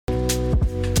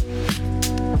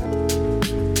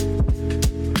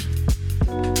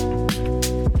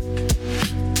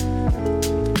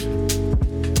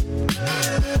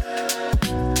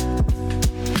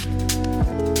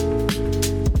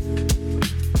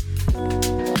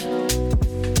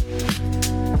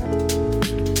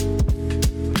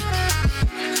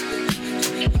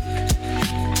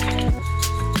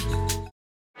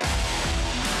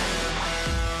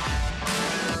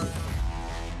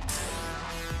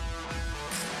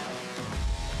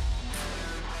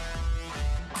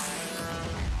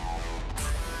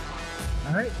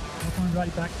All right, welcome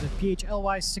everybody back to the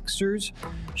PHLY Sixers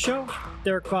show.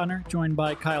 Derek Bodner, joined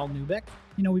by Kyle Neubeck.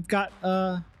 You know, we've got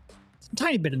some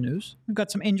tiny bit of news. We've got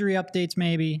some injury updates,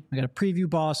 maybe. We got to preview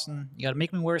Boston. You got to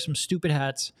make me wear some stupid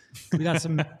hats. We got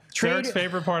some trade. Derek's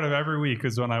favorite part of every week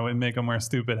is when I would make him wear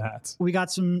stupid hats. We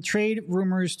got some trade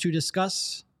rumors to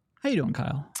discuss. How you doing,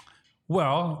 Kyle?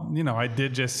 Well, you know, I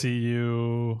did just see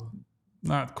you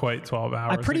not quite 12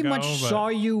 hours ago. I pretty much saw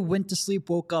you, went to sleep,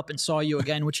 woke up, and saw you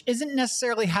again, which isn't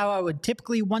necessarily how I would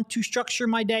typically want to structure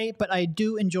my day, but I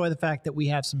do enjoy the fact that we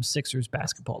have some Sixers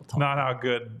basketball to talk about. Not how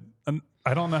good.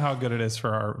 I don't know how good it is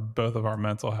for both of our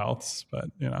mental healths, but,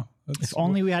 you know. If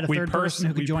only we had a third person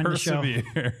who could join the show.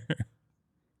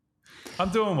 I'm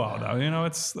doing well, though. You know,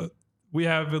 we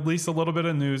have at least a little bit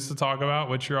of news to talk about,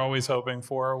 which you're always hoping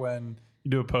for when you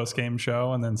do a post-game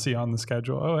show and then see on the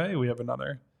schedule, oh, hey, we have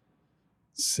another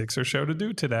Sixer show to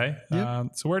do today. Yep.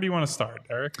 So where do you want to start,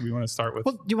 Eric? Do you want to start with?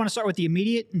 Well, do you want to start with the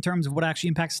immediate in terms of what actually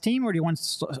impacts the team, or do you want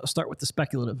to start with the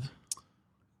speculative?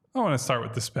 I want to start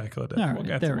with the speculative. Right,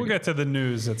 we'll get to the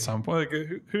news at some point.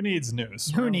 Like, who needs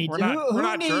news? Who needs who's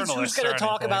going to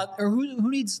talk about, or who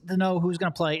needs to know who's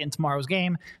going to play in tomorrow's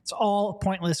game? It's all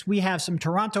pointless. We have some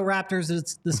Toronto Raptors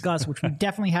to discuss, which we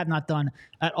definitely have not done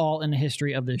at all in the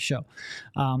history of this show.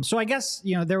 So I guess,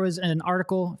 you know, there was an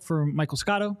article from Michael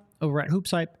Scotto over at Hoops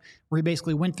Hype where he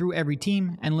basically went through every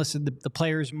team and listed the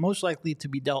players most likely to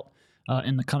be dealt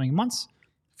in the coming months.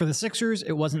 For the Sixers,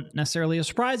 it wasn't necessarily a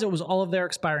surprise. It was all of their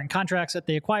expiring contracts that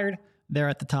they acquired. They're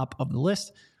at the top of the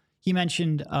list. He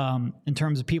mentioned in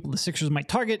terms of people the Sixers might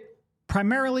target,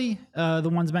 primarily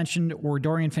the ones mentioned were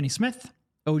Dorian Finney-Smith,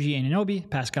 OG Anunoby,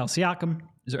 Pascal Siakam.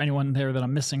 Is there anyone there that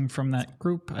I'm missing from that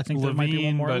group? I think there might be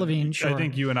one more. Levine, sure. I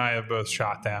think you and I have both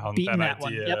shot down that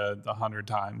idea 100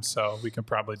 times, so we can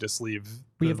probably just leave.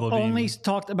 We have Levine. Only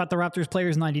talked about the Raptors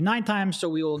players 99 times, so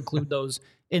we will include those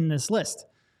in this list.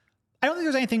 I don't think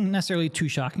there's anything necessarily too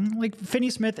shocking. Like,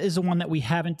 Finney-Smith is the one that we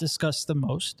haven't discussed the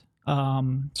most.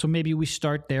 So maybe we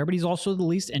start there, but he's also the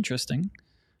least interesting.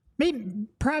 Maybe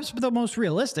perhaps the most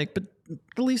realistic, but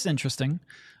the least interesting.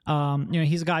 You know,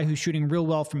 he's a guy who's shooting real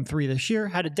well from three this year.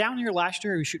 Had a down year last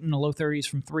year. He was shooting in the low 30s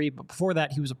from three, but before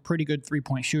that, he was a pretty good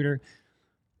three-point shooter.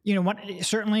 You know,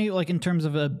 certainly, like in terms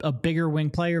of a bigger wing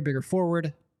player, bigger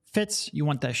forward, fits. You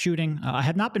want that shooting. I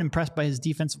have not been impressed by his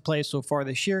defensive play so far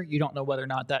this year. You don't know whether or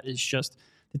not that is just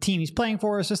the team he's playing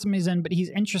for, a system he's in, but he's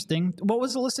interesting. What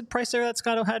was the listed price there that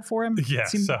Scotto had for him? Yeah,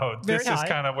 so this is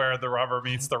kind of where the rubber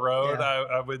meets the road,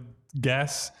 I would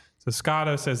guess. So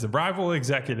Scotto says the rival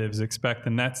executives expect the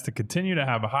Nets to continue to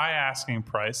have a high asking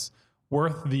price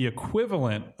worth the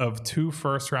equivalent of 2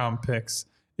 first-round picks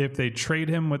if they trade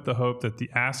him with the hope that the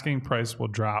asking price will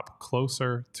drop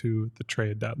closer to the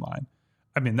trade deadline.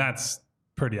 I mean, that's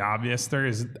pretty obvious. There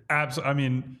is absolutely, I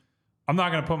mean, I'm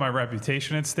not going to put my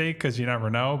reputation at stake because you never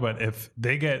know, but if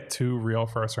they get 2 real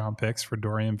first round picks for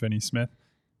Dorian Finney-Smith,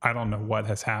 I don't know what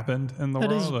has happened in the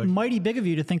world. That is mighty big of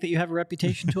you to think that you have a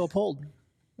reputation to uphold.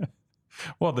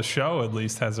 Well, the show at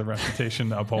least has a reputation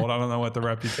to uphold. I don't know what the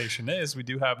reputation is. We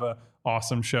do have an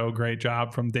awesome show. Great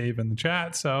job from Dave in the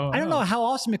chat. So I don't know how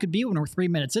awesome it could be when we're 3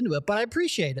 minutes into it, but I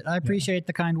appreciate it. I appreciate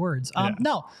the kind words.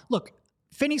 No, look,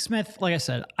 Finney-Smith, like I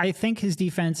said, I think his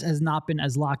defense has not been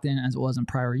as locked in as it was in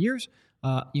prior years.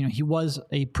 You know, he was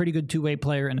a pretty good two-way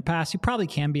player in the past. He probably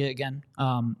can be again.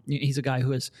 He's a guy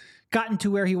who has gotten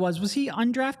to where he was. Was he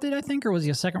undrafted, I think, or was he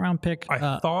a second-round pick?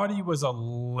 I thought he was a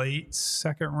late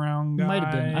second-round guy. Might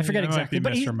have been. I forget exactly.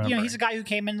 But he's a guy who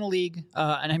came in the league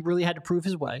and really had to prove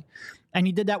his way. And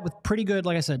he did that with pretty good,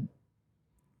 like I said,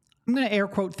 I'm going to air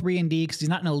quote 3 and D because he's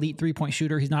not an elite three-point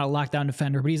shooter. He's not a lockdown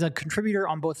defender, but he's a contributor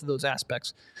on both of those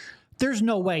aspects. There's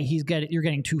no way you're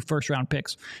getting 2 first-round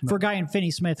picks for a guy in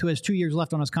Finney-Smith who has 2 years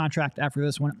left on his contract after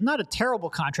this one. Not a terrible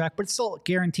contract, but it's still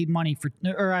guaranteed money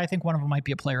or I think one of them might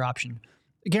be a player option.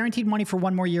 Guaranteed money for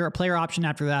 1 more year, a player option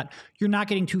after that. You're not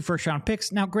getting 2 first-round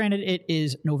picks. Now, granted, it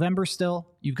is November still.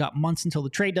 You've got months until the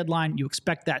trade deadline. You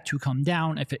expect that to come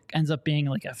down. If it ends up being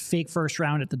like a fake first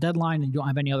round at the deadline and you don't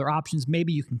have any other options,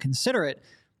 maybe you can consider it.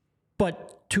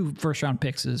 But 2 first-round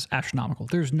picks is astronomical.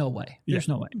 There's no way. There's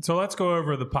no way. So let's go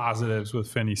over the positives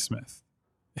with Finney-Smith.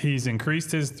 He's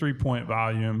increased his three-point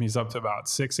volume. He's up to about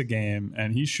 6 a game,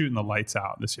 and he's shooting the lights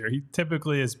out this year. He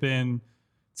typically has been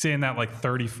seeing that like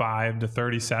 35 to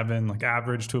 37, like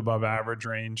average to above average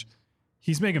range.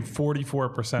 He's making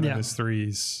 44% of his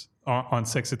threes on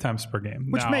 6 attempts per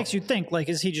game. Which makes you think, like,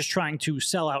 is he just trying to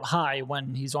sell out high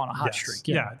when he's on a hot streak?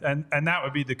 Yeah. And that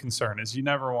would be the concern is you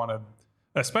never want to,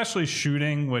 especially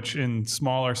shooting, which in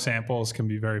smaller samples can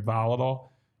be very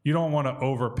volatile. you don't want to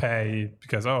overpay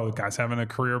because, the guy's having a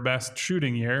career best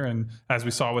shooting year. And as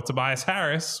we saw with Tobias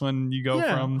Harris, when you go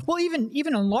from... Well, even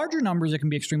in larger numbers, it can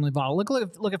be extremely volatile.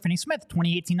 Look at Finney Smith,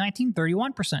 2018-19,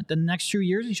 31%. Then the next 2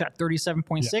 years, he shot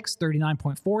 37.6,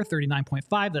 39.4,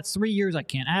 39.5. That's 3 years I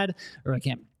can't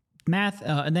math.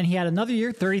 And then he had another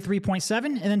year, 33.7,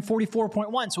 and then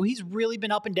 44.1. So he's really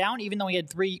been up and down, even though he had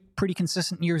 3 pretty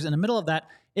consistent years in the middle of that.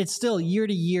 It's still year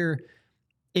to year,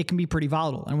 it can be pretty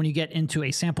volatile. And when you get into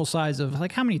a sample size of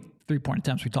like how many 3-point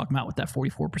attempts we talking about with that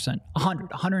 44%,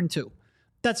 100, 102,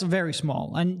 that's very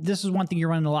small. And this is one thing you're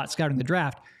running a lot scouting the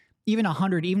draft. Even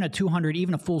 100, even a 200,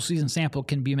 even a full season sample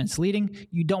can be misleading.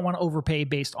 You don't want to overpay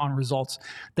based on results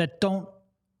that don't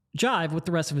jive with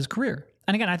the rest of his career.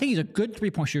 And again, I think he's a good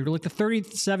 3-point shooter. Like the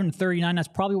 37, 39, that's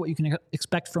probably what you can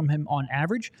expect from him on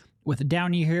average. With a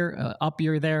down year here, up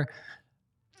year there.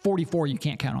 44, you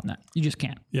can't count on that. You just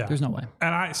can't. Yeah. There's no way.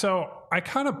 And I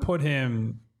kind of put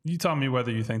him, you tell me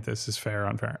whether you think this is fair or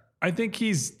unfair. I think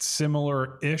he's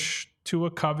similar-ish to a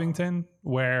Covington,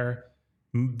 where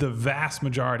the vast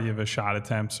majority of his shot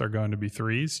attempts are going to be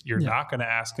threes. You're not going to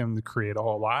ask him to create a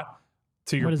whole lot.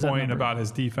 To your point about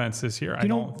his defense this year,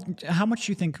 how much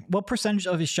do you think, what percentage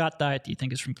of his shot diet do you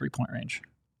think is from 3-point range?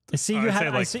 I see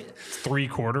I see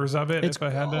 3/4 of it. If I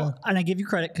had to, and I give you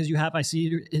credit because I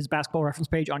see his basketball reference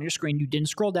page on your screen. You didn't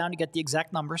scroll down to get the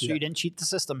exact number, so you didn't cheat the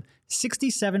system.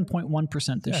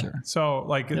 67.1% this year. So,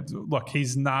 look,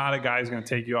 he's not a guy who's going to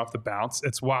take you off the bounce.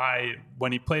 It's why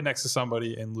when he played next to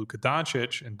somebody in Luka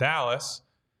Doncic in Dallas,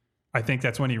 I think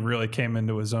that's when he really came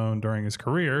into his own during his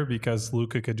career, because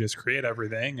Luka could just create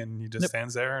everything, and he just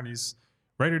stands there and he's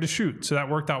ready to shoot. So that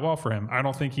worked out well for him. I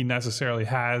don't think he necessarily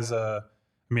has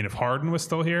if Harden was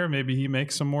still here, maybe he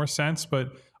makes some more sense.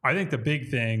 But I think the big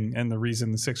thing, and the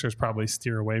reason the Sixers probably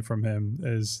steer away from him,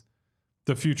 is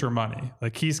the future money.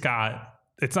 Like, it's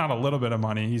not a little bit of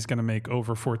money. He's going to make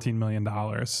over $14 million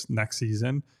next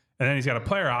season. And then he's got a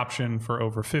player option for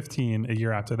over 15 a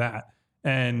year after that.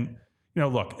 And,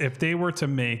 look, if they were to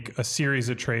make a series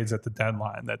of trades at the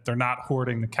deadline, that they're not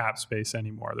hoarding the cap space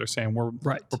anymore. They're saying we're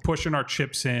pushing our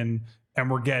chips in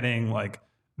and we're getting like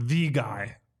the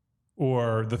guy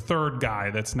or the third guy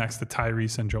that's next to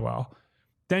Tyrese and Joel.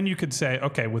 Then you could say,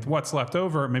 okay, with what's left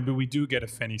over, maybe we do get a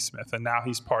Finney Smith, and now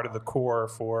he's part of the core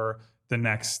for the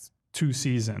next 2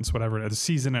 seasons, whatever it is, a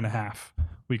season and a half,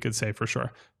 we could say for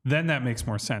sure. Then that makes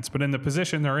more sense. But in the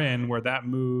position they're in, where that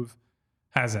move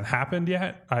hasn't happened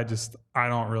yet, I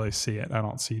don't really see it. I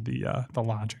don't see the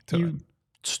logic to it.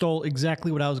 Stole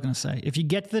exactly what I was going to say. If you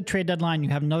get to the trade deadline, you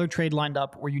have another trade lined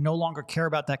up where you no longer care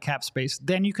about that cap space,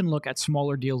 then you can look at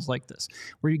smaller deals like this,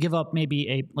 where you give up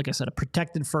maybe like I said, a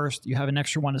protected first, you have an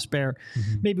extra one to spare.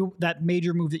 Mm-hmm. Maybe that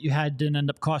major move that you had didn't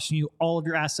end up costing you all of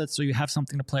your assets, so you have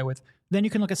something to play with. Then you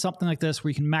can look at something like this where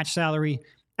you can match salary,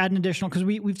 add an additional, because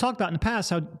we've talked about in the past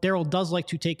how Daryl does like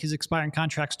to take his expiring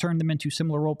contracts, turn them into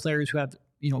similar role players who have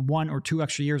 1 or 2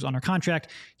 extra years on their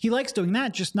contract. He likes doing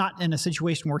that, just not in a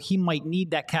situation where he might need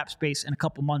that cap space in a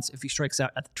couple months if he strikes out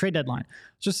at the trade deadline.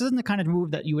 So this isn't the kind of move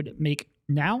that you would make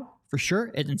now, for sure.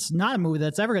 It's not a move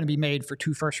that's ever going to be made for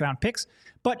 2 first-round picks.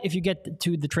 But if you get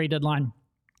to the trade deadline,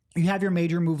 you have your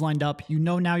major move lined up.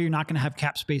 Now you're not going to have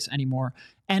cap space anymore.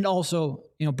 And also,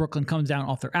 Brooklyn comes down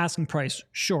off their asking price.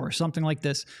 Sure, something like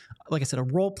this, like I said, a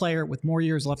role player with more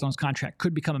years left on his contract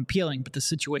could become appealing, but the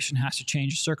situation has to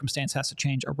change. The circumstance has to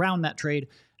change around that trade.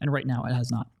 And right now it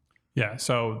has not. Yeah.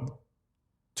 So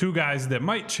 2 guys that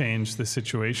might change the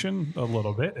situation a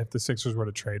little bit if the Sixers were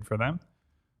to trade for them.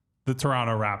 The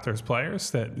Toronto Raptors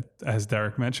players that, as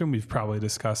Derek mentioned, we've probably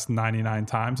discussed 99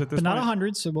 times at this point. But not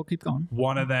 100, so we'll keep going.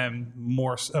 One of them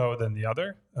more so than the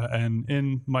other. And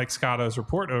in Mike Scotto's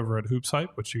report over at Hoops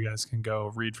Hype, which you guys can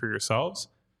go read for yourselves,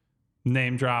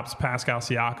 name drops Pascal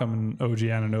Siakam and OG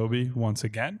Anunoby once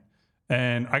again.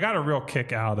 And I got a real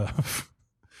kick out of...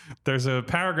 There's a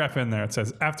paragraph in there. It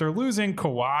says, after losing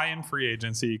Kawhi in free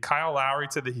agency, Kyle Lowry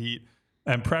to the Heat,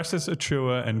 and Precious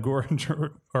Achiuwa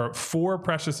and for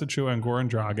Precious Achiuwa and Goran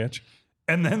Dragic,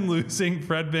 and then losing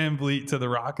Fred VanVleet to the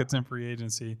Rockets in free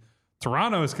agency,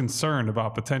 Toronto is concerned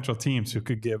about potential teams who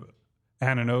could give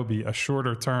Anunoby a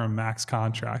shorter term max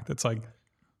contract. It's like,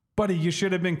 buddy, you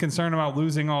should have been concerned about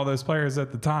losing all those players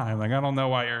at the time. Like, I don't know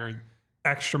why you're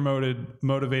extra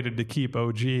motivated to keep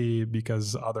OG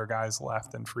because other guys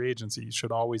left in free agency. You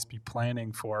should always be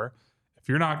planning for, if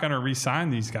you're not going to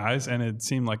re-sign these guys, and it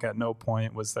seemed like at no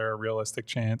point was there a realistic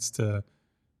chance to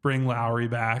bring Lowry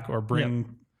back or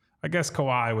bring, I guess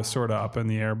Kawhi was sort of up in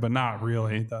the air, but not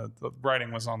really. The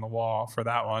writing was on the wall for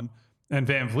that one. And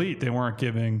VanVleet, they weren't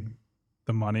giving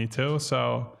the money to.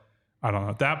 So I don't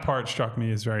know. That part struck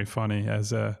me as very funny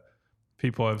as a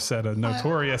people have said a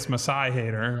notorious Masai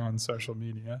hater on social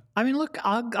media. I mean, look,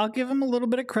 I'll give him a little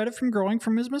bit of credit from growing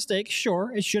from his mistakes.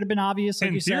 Sure, it should have been obvious, like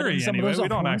in you theory, said. Anyway, we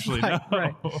don't actually know.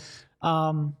 Right.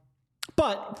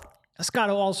 But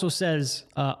Scotto also says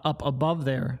up above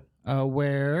there,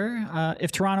 where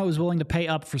if Toronto is willing to pay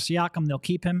up for Siakam, they'll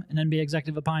keep him, an NBA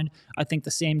executive opined. I think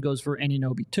the same goes for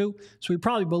Anunoby too. So he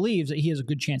probably believes that he has a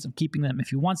good chance of keeping them if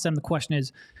he wants them. The question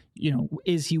is,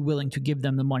 is he willing to give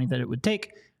them the money that it would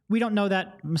take? We don't know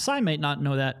that. Masai might not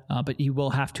know that, but he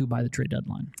will have to by the trade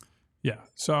deadline. Yeah.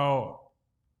 So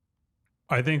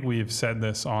I think we've said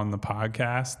this on the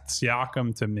podcast.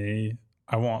 Siakam, to me,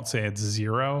 I won't say it's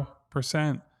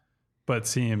 0%, but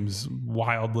seems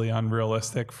wildly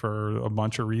unrealistic for a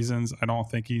bunch of reasons. I don't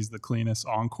think he's the cleanest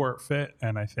on-court fit,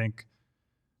 and I think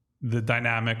the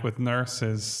dynamic with Nurse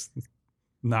is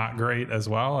not great as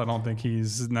well. I don't think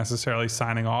he's necessarily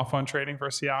signing off on trading for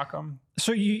Siakam.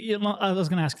 So I was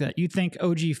going to ask that. You think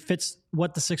OG fits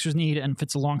what the Sixers need and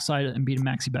fits alongside Embiid and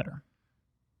Maxey better?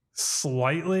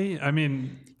 Slightly. I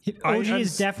mean, OG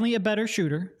is definitely a better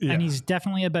shooter, and he's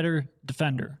definitely a better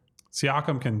defender.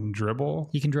 Siakam can dribble.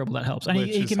 He can dribble. That helps. And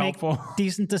he can make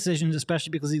decent decisions,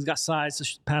 especially because he's got size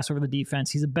to pass over the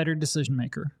defense. He's a better decision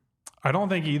maker. I don't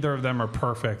think either of them are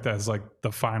perfect as like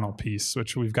the final piece,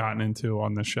 which we've gotten into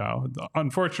on the show.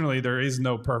 Unfortunately, there is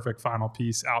no perfect final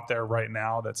piece out there right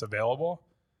now that's available.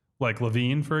 Like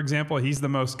Levine, for example, he's the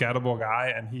most gettable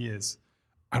guy, and he is.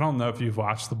 I don't know if you've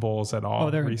watched the Bulls at all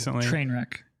recently. Train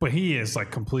wreck. But he is like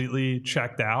completely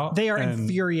checked out. They are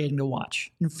infuriating to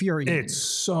watch. Infuriating. It's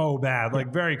so bad.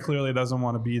 Like very clearly doesn't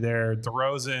want to be there.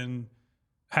 DeRozan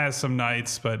has some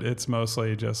nights, but it's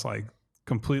mostly just like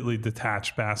completely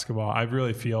detached basketball. I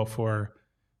really feel for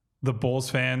the Bulls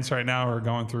fans right now who are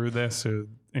going through this, who,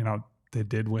 they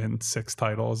did win 6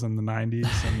 titles in the 90s,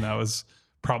 and that was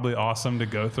probably awesome to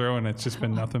go through, and it's just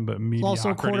been nothing but mediocrity. Also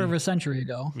a quarter of a century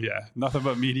ago. Yeah, nothing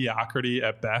but mediocrity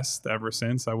at best ever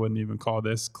since. I wouldn't even call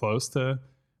this close to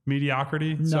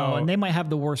mediocrity. No, and they might have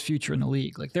the worst future in the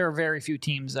league. Like, there are very few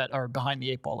teams that are behind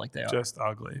the 8 ball like they are. Just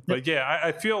ugly. But yeah,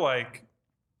 I feel like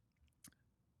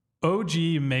OG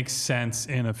makes sense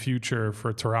in a future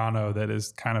for Toronto that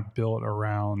is kind of built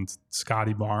around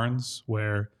Scotty Barnes,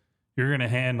 where you're going to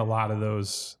hand a lot of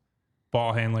those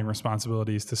ball handling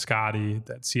responsibilities to Scotty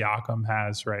that Siakam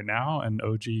has right now, and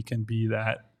OG can be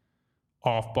that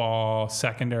off-ball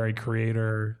secondary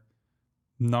creator,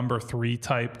 number 3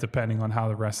 type, depending on how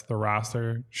the rest of the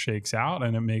roster shakes out.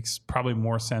 And it makes probably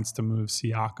more sense to move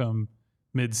Siakam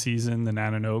mid-season than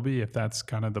Anunoby if that's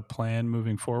kind of the plan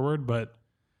moving forward. But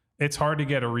it's hard to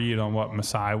get a read on what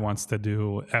Masai wants to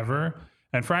do ever.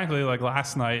 And frankly, like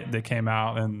last night, they came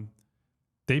out and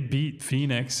they beat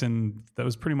Phoenix, and that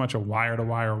was pretty much a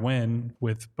wire-to-wire win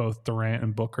with both Durant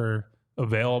and Booker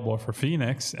available for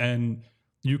Phoenix. And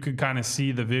you could kind of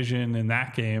see the vision in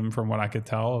that game, from what I could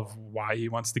tell, of why he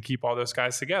wants to keep all those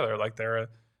guys together. Like, they're a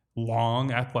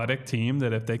long, athletic team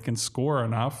that if they can score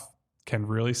enough, can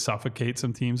really suffocate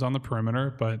some teams on the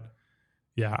perimeter. But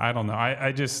yeah, I don't know.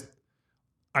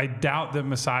 I doubt that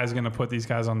Masai is going to put these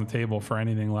guys on the table for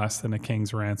anything less than a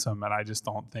king's ransom. And I just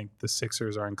don't think the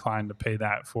Sixers are inclined to pay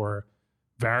that for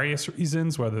various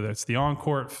reasons, whether it's the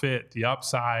on-court fit, the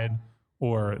upside,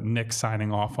 or Nick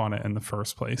signing off on it in the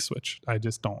first place, which I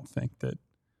just don't think that.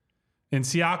 In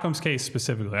Siakam's case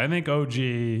specifically, I think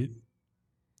OG,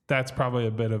 that's probably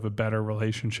a bit of a better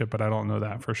relationship, but I don't know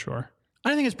that for sure.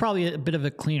 I think it's probably a bit of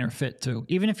a cleaner fit too.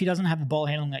 Even if he doesn't have the ball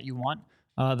handling that you want,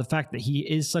 the fact that he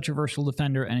is such a versatile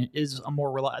defender and is a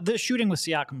more reliable. The shooting with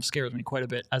Siakam scares me quite a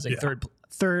bit as a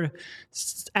third,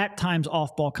 at times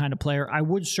off-ball kind of player. I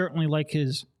would certainly like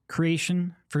his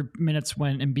creation for minutes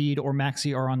when Embiid or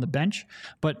Maxey are on the bench,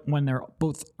 but when they're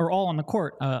both or all on the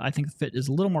court, I think the fit is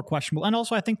a little more questionable. And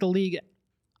also, I think the league.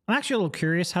 I'm actually a little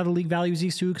curious how the league values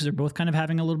these two, because they're both kind of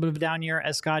having a little bit of a down year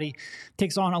as Scotty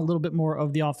takes on a little bit more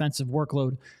of the offensive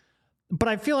workload. But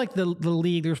I feel like the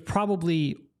league, there's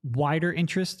probably wider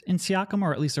interest in Siakam,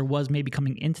 or at least there was maybe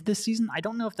coming into this season. I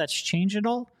don't know if that's changed at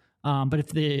all. But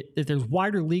if there's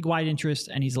wider league-wide interest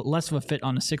and he's less of a fit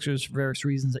on the Sixers for various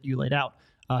reasons that you laid out,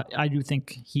 I do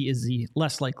think he is the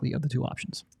less likely of the two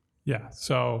options. Yeah.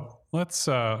 So let's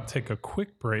take a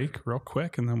quick break real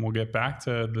quick, and then we'll get back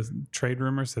to the trade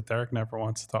rumors that Derek never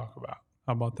wants to talk about.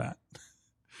 How about that?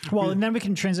 Well, and then we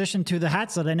can transition to the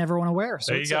hats that I never want to wear.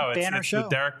 So there you go. It's the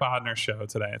Derek Bodner show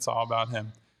today. It's all about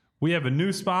him. We have a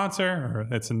new sponsor, or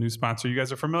it's a new sponsor you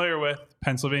guys are familiar with,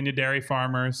 Pennsylvania Dairy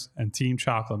Farmers and Team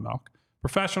Chocolate Milk.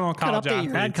 Professional college athletes.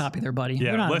 Your ad copy there, buddy.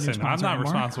 Yeah, listen, I'm not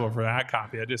responsible for the ad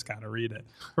copy. I just kind of read it.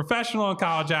 Professional and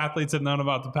college athletes have known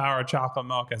about the power of chocolate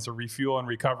milk as a refuel and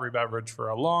recovery beverage for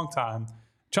a long time.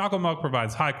 Chocolate milk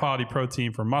provides high-quality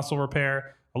protein for muscle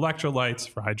repair, electrolytes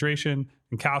for hydration,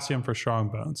 and calcium for strong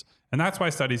bones. And that's why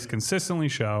studies consistently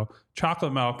show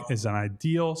chocolate milk is an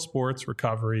ideal sports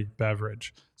recovery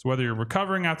beverage. So whether you're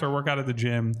recovering after a workout at the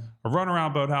gym, a run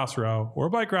around Boathouse Row, or a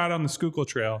bike ride on the Schuylkill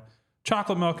Trail,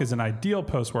 chocolate milk is an ideal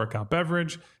post-workout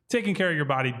beverage. Taking care of your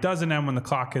body doesn't end when the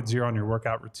clock hits zero on your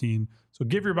workout routine. So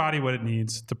give your body what it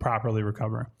needs to properly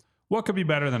recover. What could be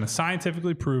better than a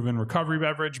scientifically proven recovery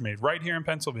beverage made right here in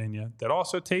Pennsylvania that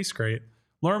also tastes great?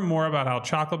 Learn more about how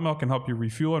chocolate milk can help you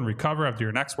refuel and recover after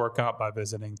your next workout by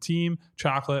visiting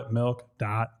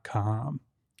teamchocolatemilk.com.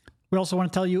 We also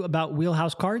want to tell you about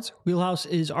Wheelhouse Cards. Wheelhouse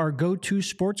is our go-to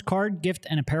sports card, gift,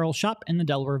 and apparel shop in the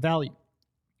Delaware Valley.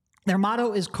 Their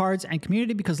motto is cards and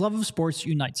community because love of sports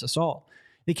unites us all.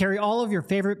 They carry all of your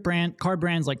favorite card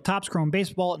brands like Topps Chrome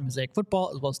Baseball and Mosaic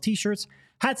Football, as well as t-shirts,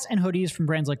 hats, and hoodies from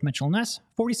brands like Mitchell & Ness,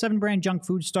 47 brand Junk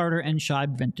Food Starter, and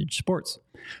Scheib Vintage Sports.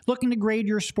 Looking to grade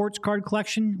your sports card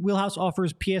collection? Wheelhouse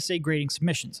offers PSA grading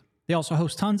submissions. They also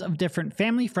host tons of different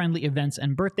family-friendly events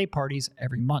and birthday parties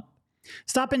every month.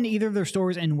 Stop into either of their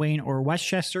stores in Wayne or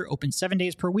Westchester, open 7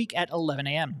 days per week at 11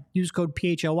 a.m. Use code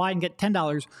PHLY and get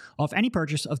 $10 off any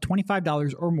purchase of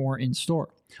 $25 or more in store.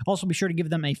 Also, be sure to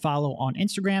give them a follow on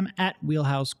Instagram at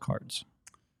Wheelhouse Cards.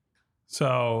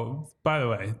 So, by the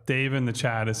way, Dave in the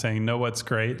chat is saying, know what's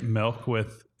great? Milk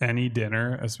with any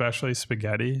dinner, especially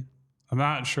spaghetti. I'm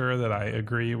not sure that I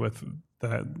agree with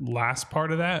the last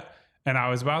part of that. And I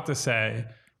was about to say,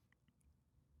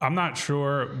 I'm not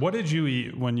sure. What did you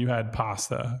eat when you had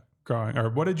pasta or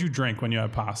what did you drink when you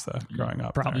had pasta growing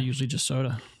up? Probably usually just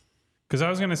soda. Because I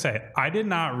was going to say, I did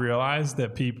not realize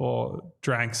that people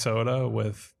drank soda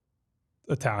with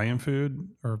Italian food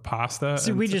or pasta.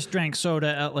 See, we just drank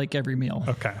soda at like every meal.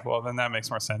 Okay, well then that makes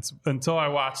more sense. Until I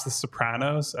watched The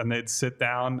Sopranos and they'd sit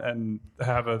down and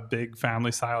have a big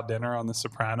family style dinner on The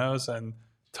Sopranos, and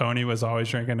Tony was always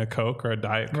drinking a Coke or a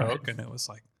Diet Coke, and it was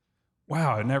like,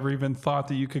 wow, I never even thought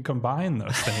that you could combine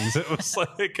those things. It was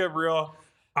like a real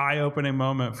eye-opening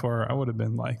moment I would have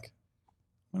been like,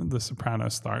 when did The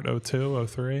Sopranos start? 02,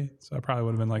 03? So I probably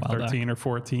would have been like 13 or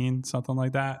 14, something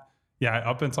like that. Yeah,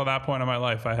 up until that point in my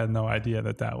life, I had no idea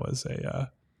that was a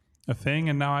thing.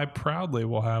 And now I proudly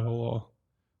will have a little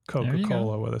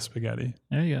Coca-Cola with a spaghetti.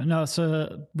 There you go. No,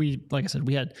 so like I said,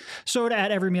 we had soda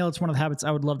at every meal. It's one of the habits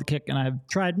I would love to kick, and I've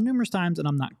tried numerous times, and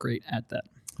I'm not great at that.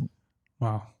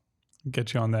 Wow.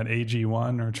 Get you on that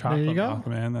AG1 or chocolate milk,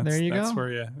 man. That's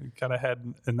where you got to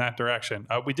head in that direction.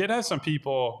 We did have some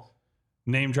people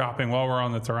name dropping while we're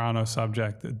on the Toronto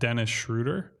subject, Dennis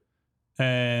Schroeder.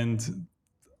 And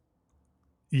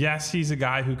yes, he's a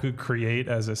guy who could create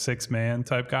as a 6-man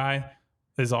type guy.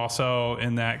 Is also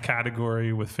in that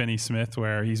category with Finney Smith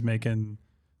where he's making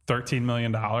 $13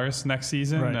 million next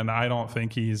season. Right. And I don't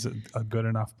think he's a good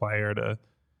enough player to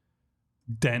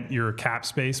dent your cap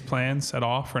space plans at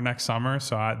all for next summer.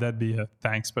 So that'd be a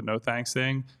thanks but no thanks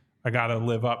thing. I got to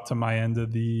live up to my end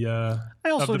of the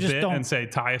bit and say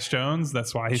Tyus Jones.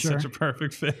 That's why he's such a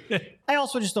perfect fit. I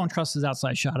also just don't trust his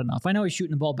outside shot enough. I know he's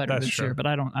shooting the ball better this year, but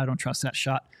I don't trust that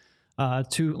shot.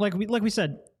 Like we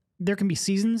said, there can be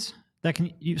seasons that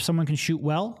someone can shoot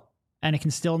well and it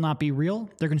can still not be real.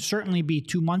 There can certainly be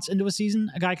 2 months into a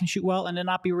season a guy can shoot well and it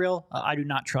not be real. I do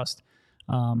not trust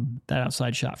that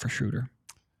outside shot for Schroeder.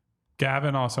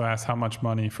 Gavin also asked how much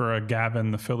money for a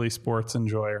Gavin, the Philly sports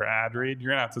enjoyer ad read.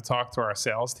 You're gonna have to talk to our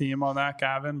sales team on that,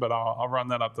 Gavin. But I'll run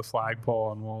that up the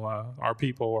flagpole,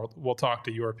 and we'll talk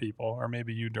to your people, or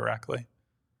maybe you directly.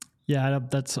 Yeah,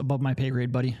 that's above my pay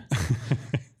grade, buddy.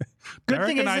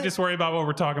 Derek and I just worry about what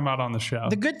we're talking about on the show.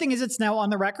 The good thing is it's now on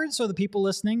the record, so the people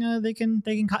listening,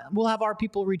 we'll have our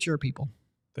people reach your people.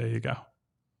 There you go.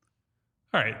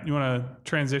 All right, you want to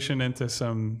transition into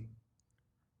some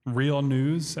real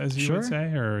news, as you would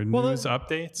say, or news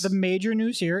updates? The major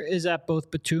news here is that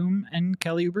both Batum and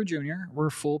Kelly Oubre Jr. were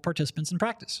full participants in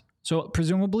practice. So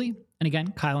presumably, and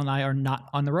again, Kyle and I are not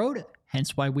on the road,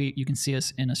 hence why you can see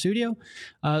us in a studio.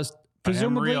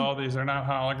 Presumably, real. These are not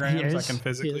holograms. I can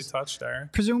physically touch there.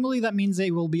 Presumably, that means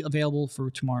they will be available for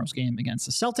tomorrow's game against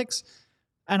the Celtics.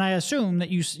 And I assume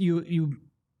that you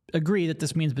agree that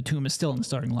this means Batum is still in the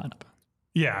starting lineup.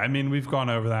 Yeah, I mean, we've gone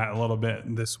over that a little bit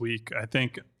this week. I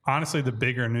think, honestly, the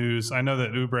bigger news, I know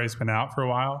that Oubre's been out for a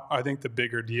while. I think the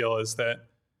bigger deal is that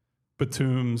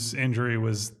Batum's injury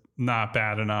was not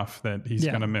bad enough that he's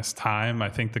going to miss time. I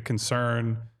think the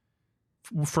concern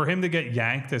for him to get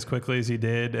yanked as quickly as he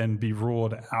did and be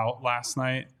ruled out last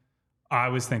night, I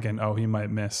was thinking, he might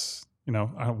miss,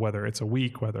 whether it's a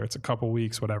week, whether it's a couple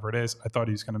weeks, whatever it is. I thought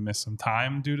he was going to miss some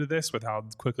time due to this with how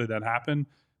quickly that happened.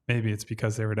 maybe it's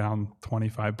because they were down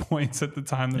 25 points at the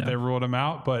time that they ruled him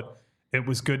out. But it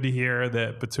was good to hear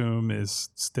that Batum is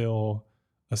still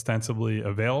ostensibly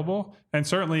available. And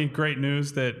certainly great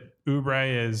news that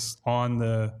Oubre is on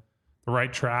the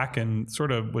right track and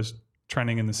sort of was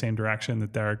trending in the same direction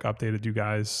that Derek updated you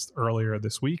guys earlier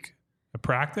this week at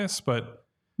practice. But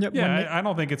I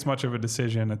don't think it's much of a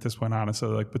decision at this point, honestly.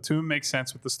 Like Batum makes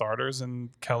sense with the starters, and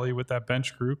Kelly with that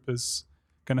bench group is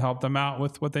going to help them out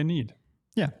with what they need.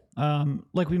 Yeah.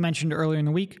 Like we mentioned earlier in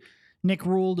the week, Nick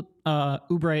ruled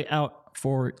Oubre out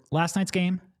for last night's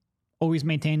game. Always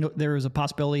maintained there was a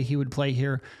possibility he would play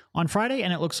here on Friday,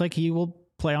 and it looks like he will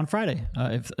play on Friday,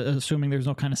 assuming there's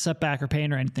no kind of setback or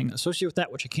pain or anything associated with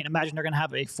that, which I can't imagine they're going to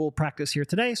have a full practice here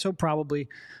today, so probably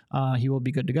he will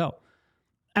be good to go.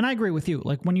 And I agree with you.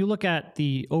 Like when you look at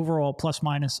the overall plus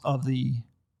minus of the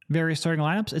various starting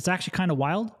lineups, it's actually kind of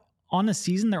wild. On the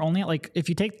season, they're only at like, if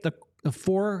you take the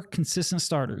 4 consistent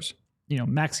starters,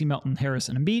 Maxey, Melton, Harris,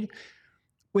 and Embiid,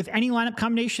 with any lineup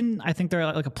combination, I think they're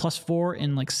at like a +4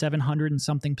 in like 700 and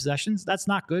something possessions. That's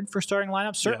not good for starting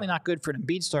lineups. Certainly not good for an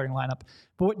Embiid starting lineup.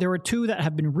 But there were 2 that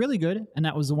have been really good, and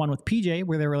that was the one with PJ,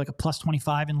 where they were like a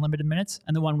 +25 in limited minutes,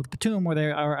 and the one with Batum, where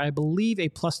they are, I believe, a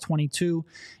 +22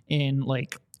 in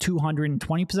like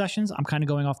 220 possessions. I'm kind of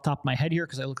going off the top of my head here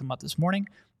because I looked them up this morning.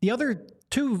 The other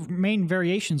 2 main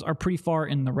variations are pretty far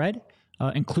in the red,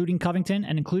 including Covington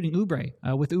and including Oubre.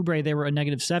 With Oubre, they were a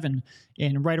 -7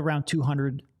 in right around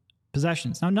 200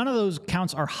 possessions. Now, none of those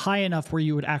counts are high enough where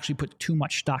you would actually put too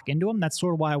much stock into them. That's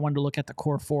sort of why I wanted to look at the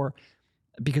core 4,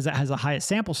 because that has the highest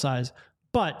sample size.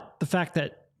 But the fact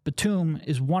that Batum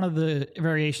is one of the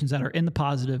variations that are in the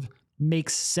positive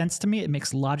makes sense to me. It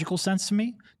makes logical sense to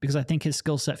me because I think his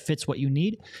skill set fits what you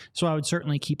need. So I would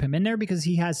certainly keep him in there because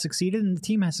he has succeeded and the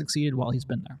team has succeeded while he's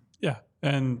been there. Yeah.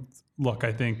 And look,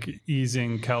 I think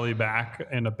easing Kelly back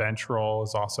in a bench role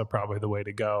is also probably the way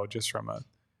to go, just from a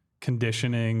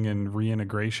conditioning and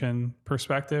reintegration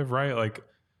perspective, right? Like,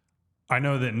 I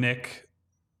know that Nick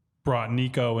brought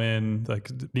Nico in. Like,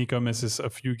 Nico misses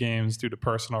a few games due to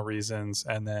personal reasons,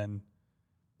 and then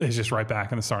he's just right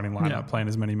back in the starting lineup, playing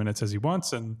as many minutes as he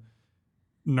wants. And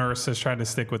Nurse has tried to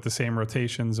stick with the same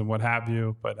rotations and what have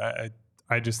you, but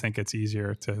I just think it's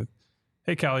easier to,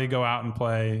 hey, Kelly, go out and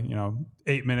play,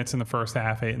 8 minutes in the first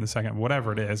half, 8 in the second,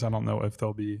 whatever it is. I don't know if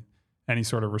there'll be any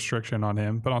sort of restriction on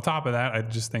him. But on top of that, I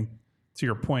just think, to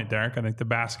your point, Derek, I think the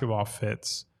basketball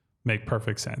fits make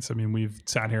perfect sense. I mean, we've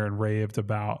sat here and raved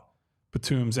about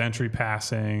Batum's entry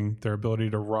passing, their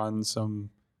ability to run some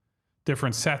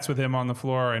different sets with him on the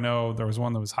floor. I know there was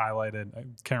one that was highlighted, I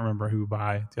can't remember who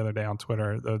by, the other day on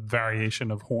Twitter, the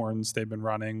variation of horns they've been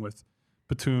running with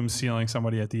Batum sealing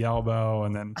somebody at the elbow.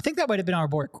 And then I think that might have been our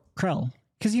boy Krell,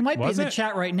 because he might be in the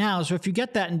chat right now. So if you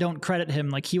get that and don't credit him,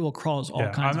 like, he will cause all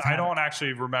kinds of havoc. I don't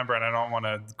actually remember, and I don't want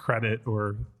to credit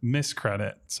or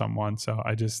miscredit someone. So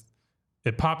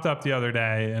it popped up the other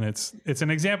day, and it's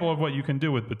an example of what you can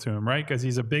do with Batum, right? Because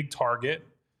he's a big target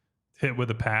hit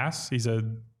with a pass. He's a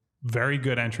very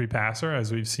good entry passer,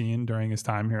 as we've seen during his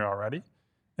time here already.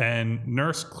 And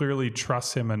Nurse clearly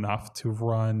trusts him enough to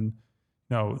run,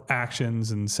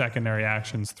 actions and secondary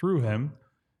actions through him.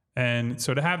 And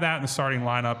so to have that in the starting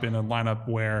lineup, in a lineup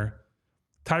where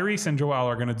Tyrese and Joel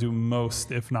are going to do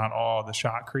most, if not all, the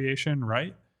shot creation,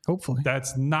 right? Hopefully.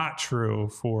 That's not true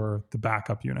for the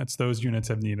backup units. Those units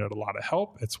have needed a lot of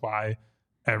help. It's why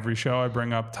every show I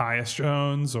bring up Tyus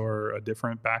Jones or a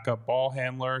different backup ball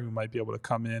handler who might be able to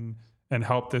come in and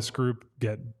help this group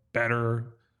get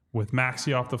better with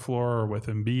Maxey off the floor or with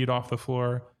Embiid off the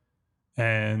floor.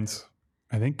 And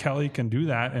I think Kelly can do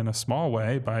that in a small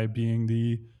way by being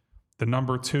the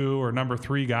number 2 or number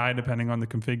 3 guy, depending on the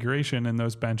configuration in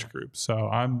those bench groups.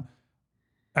 So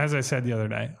as I said the other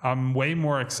day, I'm way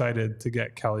more excited to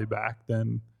get Kelly back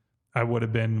than I would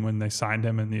have been when they signed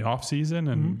him in the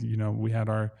offseason. And, we had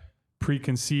our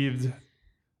preconceived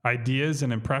ideas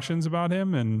and impressions about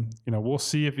him. And, we'll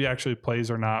see if he actually plays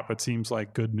or not, but seems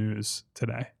like good news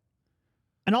today.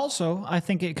 And also, I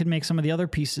think it could make some of the other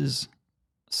pieces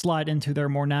slide into their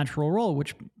more natural role,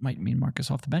 which might mean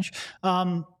Marcus off the bench.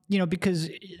 Because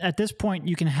at this point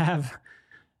you can have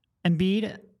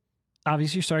Embiid,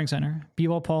 obviously your starting center,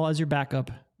 B-Ball Paul as your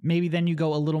backup. Maybe then you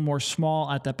go a little more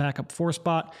small at that backup 4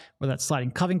 spot, where that's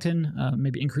sliding Covington,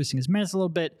 maybe increasing his minutes a little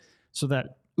bit so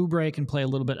that Oubre can play a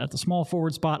little bit at the small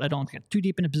forward spot. I don't get too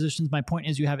deep into positions. My point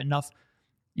is you have enough,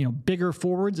 bigger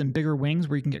forwards and bigger wings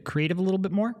where you can get creative a little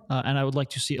bit more. And I would like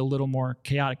to see a little more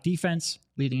chaotic defense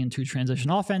leading into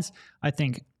transition offense. I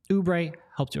think Oubre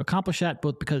helps you accomplish that,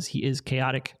 both because he is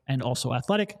chaotic and also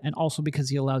athletic, and also because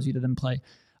he allows you to then play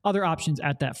other options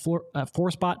at that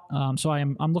 4 spot. So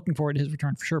I'm looking forward to his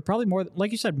return for sure. Probably more,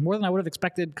 like you said, more than I would have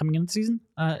expected coming into the season.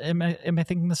 Am I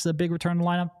thinking this is a big return to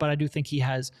lineup? But I do think he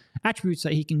has attributes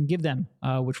that he can give them,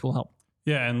 which will help.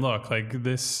 Yeah, and look, like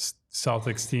this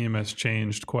Celtics team has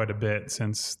changed quite a bit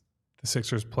since the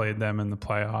Sixers played them in the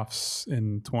playoffs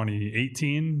in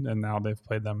 2018, and now they've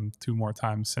played them 2 more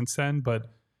times since then. But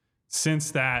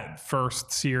since that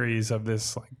first series of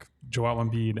this like Joel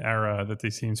Embiid era that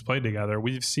these teams played together,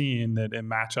 we've seen that in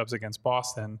matchups against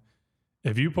Boston,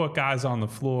 if you put guys on the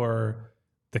floor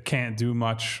that can't do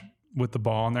much with the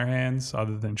ball in their hands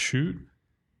other than shoot,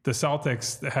 the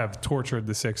Celtics have tortured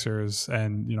the Sixers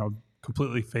and,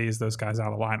 completely phased those guys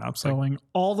out of lineups. Going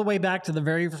all the way back to the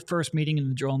very first meeting in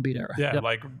the Joel Embiid era. Yeah,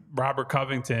 like Robert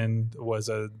Covington was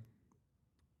a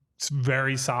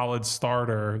very solid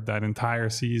starter that entire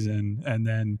season, and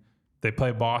then they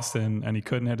played Boston and he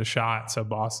couldn't hit a shot, so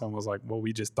Boston was like, well,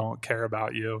 we just don't care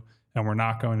about you and we're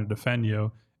not going to defend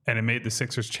you, and it made the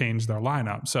Sixers change their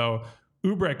lineup. So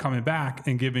Oubre coming back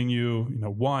and giving you,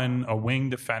 a wing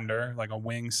defender, like a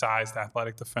wing-sized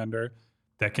athletic defender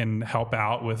that can help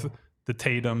out with the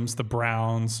Tatums, the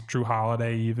Browns, Drew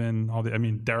Holiday, even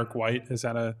Derek White has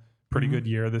had a pretty good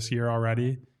year this year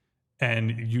already, and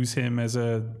use him as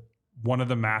one of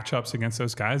the matchups against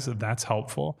those guys. That's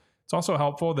helpful. It's also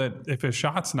helpful that if his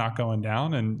shot's not going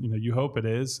down, and you hope it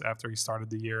is after he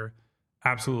started the year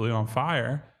absolutely on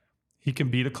fire, he can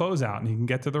beat a closeout and he can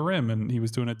get to the rim, and he was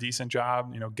doing a decent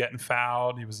job, getting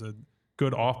fouled. He was a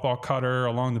good off-ball cutter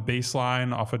along the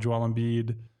baseline off of Joel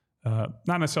Embiid.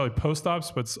 Not necessarily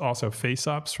post-ups, but also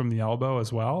face-ups from the elbow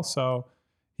as well. So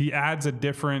he adds a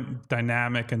different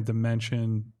dynamic and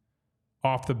dimension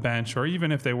off the bench, or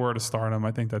even if they were to start him,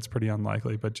 I think that's pretty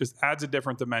unlikely, but just adds a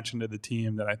different dimension to the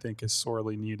team that I think is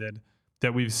sorely needed,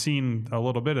 that we've seen a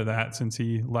little bit of that since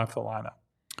he left the lineup.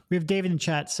 We have David in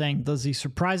chat saying, does the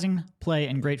surprising play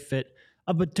and great fit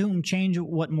of Batum change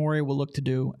what Morey will look to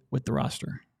do with the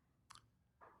roster?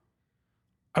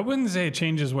 I wouldn't say it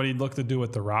changes what he'd look to do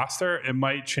with the roster. It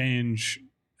might change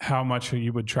how much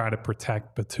you would try to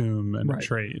protect Batum in a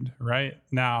trade, right?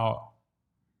 Now,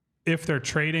 if they're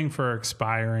trading for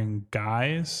expiring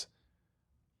guys,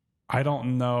 I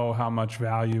don't know how much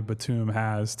value Batum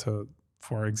has to,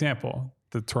 for example,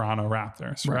 the Toronto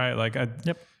Raptors, right?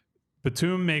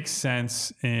 Batum makes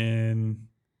sense in,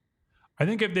 I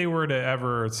think if they were to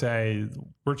ever say,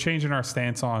 we're changing our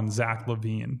stance on Zach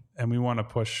LaVine and we want to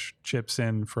push chips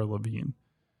in for LaVine,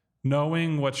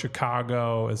 knowing what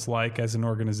Chicago is like as an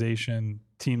organization,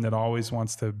 team that always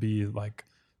wants to be like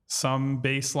some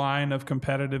baseline of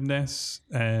competitiveness,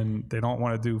 and they don't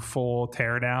want to do full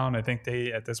teardown. I think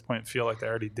they, at this point, feel like they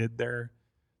already did their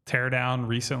teardown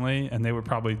recently, and they would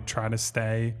probably try to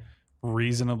stay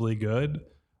reasonably good.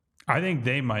 I think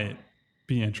they might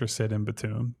be interested in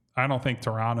Batum. I don't think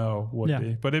Toronto would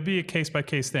be, but it'd be a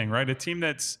case-by-case thing, right? A team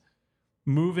that's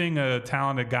moving a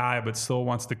talented guy but still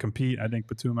wants to compete, I think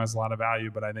Batum has a lot of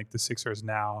value, but I think the Sixers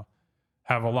now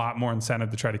have a lot more incentive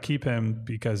to try to keep him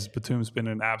because Batum's been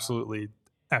an absolutely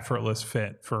effortless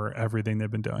fit for everything they've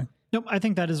been doing. Nope, I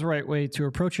think that is the right way to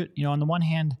approach it. On the one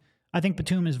hand, I think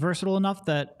Batum is versatile enough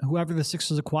that whoever the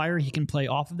Sixers acquire, he can play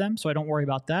off of them, so I don't worry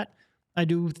about that. I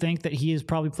do think that he has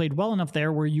probably played well enough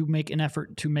there where you make an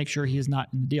effort to make sure he is not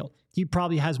in the deal. He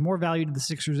probably has more value to the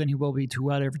Sixers than he will be to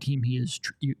whatever team he is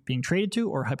being traded to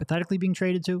or hypothetically being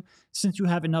traded to. Since you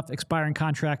have enough expiring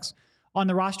contracts on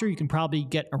the roster, you can probably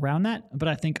get around that. But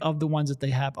I think of the ones that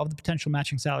they have, of the potential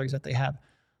matching salaries that they have,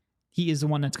 he is the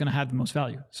one that's going to have the most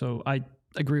value. So I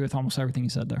agree with almost everything you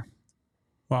said there.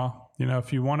 Well,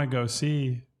 if you want to go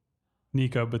see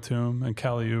Nico Batum and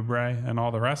Kelly Oubre and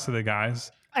all the rest of the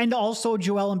guys, and also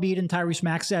Joel Embiid and Tyrese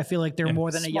Maxey, I feel like they're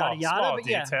more than a yada yada. Small but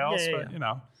details,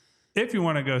 but if you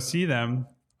want to go see them,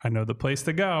 I know the place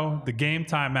to go, the Game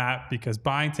Time app, because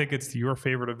buying tickets to your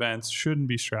favorite events shouldn't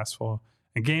be stressful.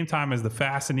 And Game Time is the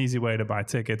fast and easy way to buy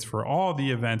tickets for all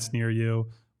the events near you,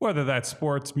 whether that's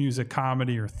sports, music,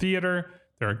 comedy, or theater.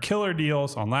 There are killer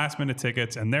deals on last-minute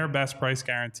tickets and their best price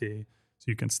guarantee, so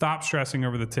you can stop stressing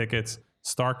over the tickets,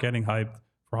 start getting hyped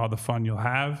for all the fun you'll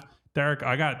have. Derek,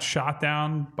 I got shot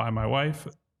down by my wife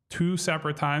 2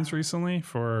 separate times recently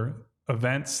for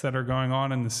events that are going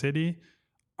on in the city.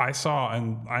 I saw,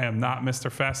 and I am not Mr.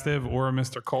 Festive or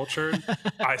Mr. Cultured,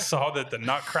 I saw that the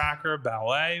Nutcracker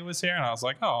Ballet was here, and I was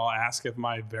like, I'll ask if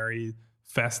my very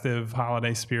festive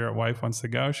holiday spirit wife wants to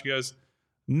go. She goes,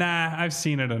 nah, I've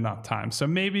seen it enough times. So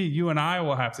maybe you and I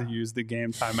will have to use the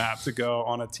Game Time app to go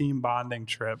on a team bonding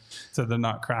trip to the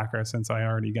Nutcracker, since I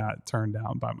already got turned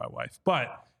down by my wife. But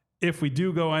if we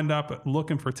do go end up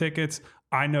looking for tickets,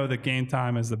 I know that Game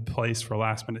Time is the place for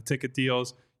last minute ticket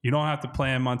deals. You don't have to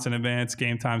plan months in advance.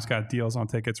 Game Time's got deals on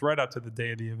tickets right up to the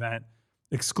day of the event.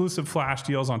 Exclusive flash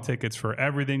deals on tickets for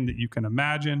everything that you can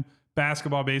imagine.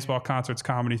 Basketball, baseball, concerts,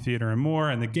 comedy, theater, and more.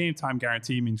 And the Game Time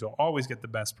guarantee means you'll always get the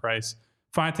best price.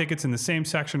 Find tickets in the same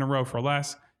section or row for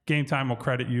less. Game Time will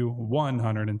credit you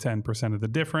 110% of the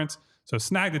difference. So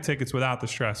snag the tickets without the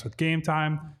stress with Game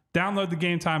Time. Download the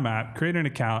Game Time app, create an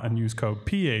account, and use code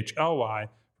PHLY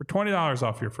for $20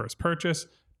 off your first purchase.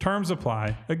 Terms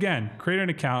apply. Again, create an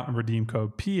account and redeem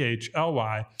code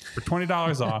PHLY for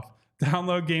 $20 off.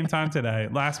 Download Game Time today.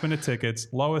 Last minute tickets,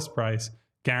 lowest price,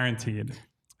 guaranteed.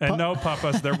 And no,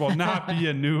 Papas, there will not be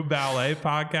a new ballet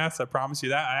podcast. I promise you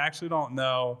that. I actually don't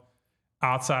know,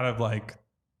 outside of like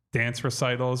dance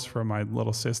recitals for my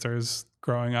little sisters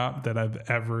growing up, that I've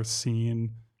ever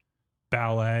seen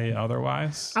ballet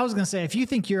otherwise. I was going to say, if you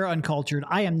think you're uncultured,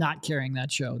 I am not carrying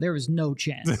that show. There is no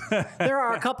chance. There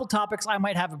are a couple topics I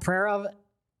might have a prayer of.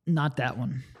 Not that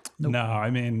one. Nope. No,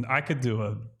 I mean, I could do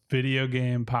a video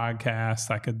game podcast.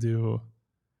 I could do...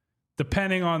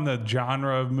 Depending on the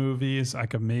genre of movies, I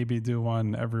could maybe do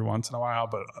one every once in a while,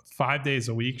 but a 5 days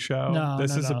a week show. No,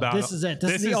 this is it.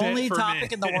 This is the only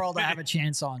topic in the world I have a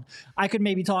chance on. I could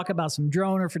maybe talk about some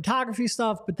drone or photography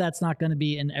stuff, but that's not going to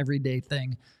be an everyday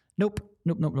thing. Nope.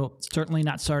 Certainly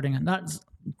not starting. Not,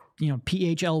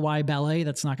 PHLY ballet.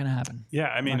 That's not going to happen. Yeah,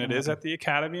 I mean, it is at the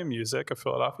Academy of Music, a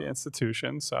Philadelphia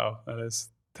institution, so that is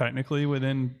technically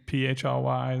within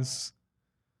PHLY's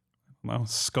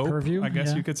scope, purview, I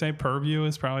guess you could say. Purview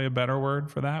is probably a better word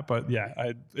for that. But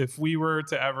yeah, if we were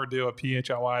to ever do a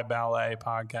PHLY ballet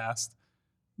podcast,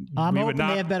 I'm hoping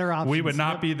they have better options. We would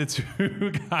not be the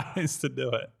two guys to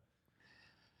do it.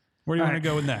 Where do you want to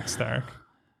go with next, Eric?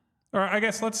 Or I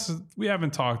guess we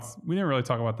didn't really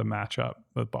talk about the matchup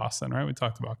with Boston, right? We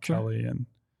talked about Kelly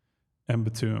and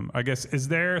Batum. I guess, is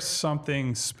there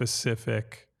something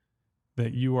specific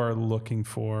that you are looking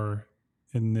for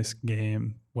in this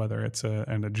game, whether it's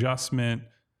an adjustment,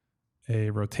 a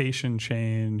rotation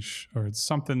change, or it's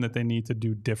something that they need to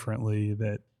do differently?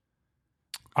 That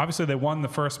obviously they won the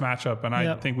first matchup, and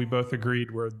I think we both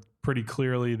agreed we're pretty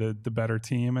clearly the better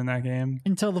team in that game.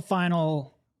 Until the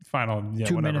final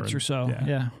 2 minutes or so.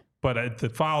 Yeah. But at the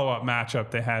follow-up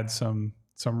matchup, they had some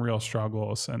real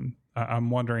struggles, and I'm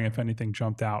wondering if anything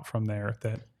jumped out from there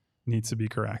that needs to be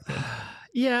corrected.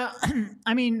 Yeah.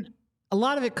 I mean, a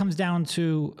lot of it comes down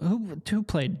to who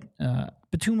played.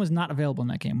 Batum was not available in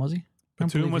that game, was he?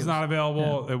 Batum was not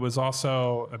available. Yeah. It was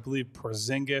also, I believe,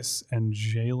 Porzingis and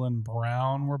Jaylen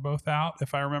Brown were both out,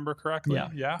 if I remember correctly.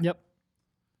 Yeah. Yep.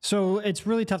 So it's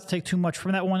really tough to take too much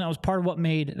from that one. That was part of what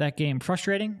made that game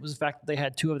frustrating, was the fact that they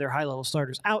had two of their high-level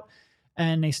starters out,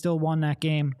 and they still won that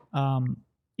game.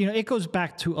 It goes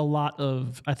back to a lot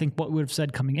of, I think, what we would have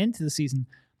said coming into the season.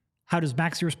 How does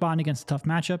Maxey respond against a tough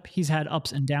matchup? He's had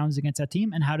ups and downs against that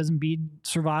team. And how does Embiid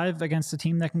survive against a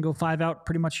team that can go 5 out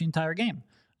pretty much the entire game?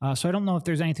 So I don't know if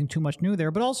there's anything too much new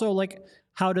there. But also,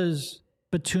 how does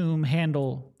Batum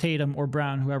handle Tatum or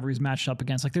Brown, whoever he's matched up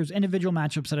against? There's individual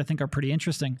matchups that I think are pretty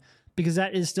interesting, because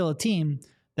that is still a team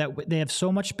that they have so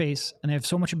much space and they have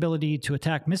so much ability to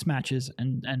attack mismatches.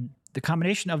 And the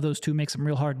combination of those two makes them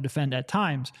real hard to defend at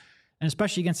times. And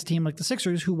especially against a team like the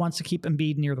Sixers, who wants to keep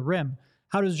Embiid near the rim.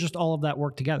 How does just all of that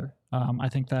work together? I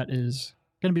think that is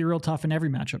going to be real tough in every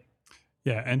matchup.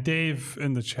 Yeah, and Dave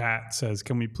in the chat says,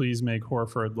 can we please make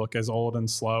Horford look as old and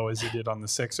slow as he did on the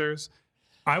Sixers?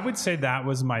 I would say that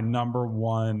was my number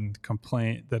one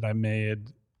complaint that I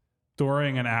made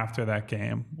during and after that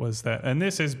game, was that, and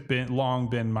this has long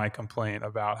been my complaint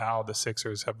about how the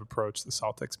Sixers have approached the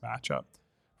Celtics matchup.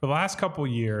 For the last couple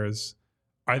of years,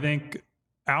 I think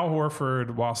Al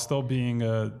Horford, while still being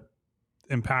a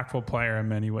impactful player in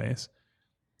many ways,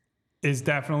 is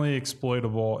definitely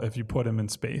exploitable if you put him in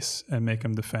space and make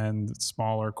him defend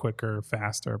smaller, quicker,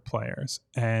 faster players.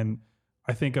 And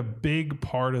I think a big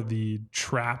part of the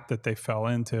trap that they fell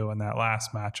into in that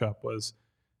last matchup was,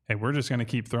 hey, we're just going to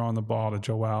keep throwing the ball to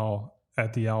Joel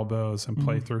at the elbows and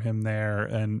play through him there.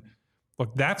 And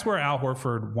look, that's where Al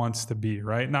Horford wants to be,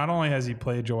 right? Not only has he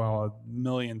played Joel a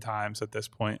million times at this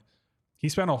point, he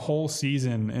spent a whole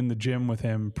season in the gym with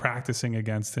him, practicing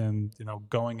against him,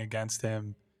 going against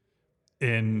him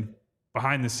in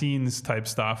behind the scenes type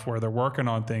stuff where they're working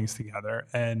on things together.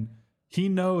 And he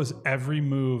knows every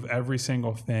move, every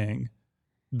single thing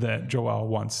that Joel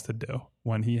wants to do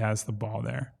when he has the ball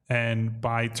there. And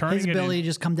by turning his ability to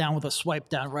just come down with a swipe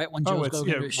down right when Joel's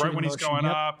right when he's going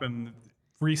up, and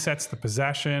resets the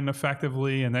possession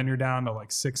effectively. And then you're down to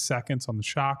 6 seconds on the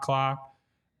shot clock.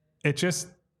 It just,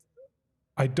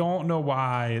 I don't know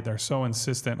why they're so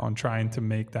insistent on trying to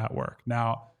make that work.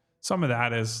 Now, some of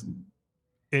that is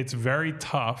it's very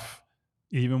tough,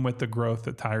 even with the growth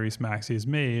that Tyrese Maxey has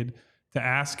made, to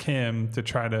ask him to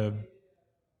try to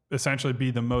essentially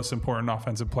be the most important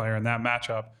offensive player in that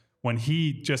matchup when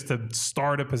he, just to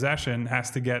start a possession,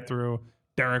 has to get through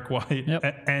Derek White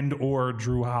and or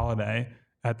Drew Holiday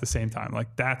at the same time.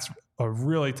 Like, that's a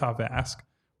really tough ask.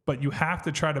 But you have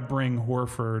to try to bring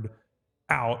Horford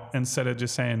out instead of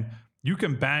just saying, you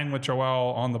can bang with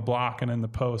Joel on the block and in the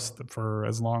post for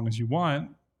as long as you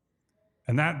want.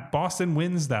 And that Boston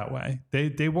wins that way.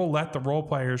 They will let the role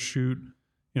players shoot,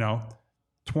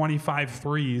 25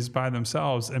 threes by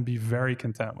themselves and be very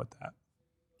content with that.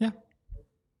 Yeah.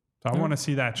 So I want to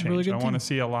see that change. Really I want to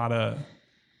see a lot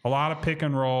of pick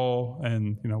and roll,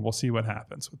 and we'll see what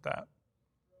happens with that.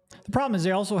 The problem is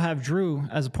they also have Drew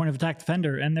as a point of attack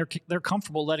defender, and they're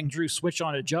comfortable letting Drew switch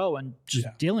on to Joe and just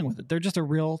dealing with it. They're just a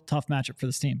real tough matchup for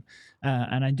this team.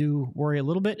 And I do worry a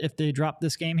little bit if they drop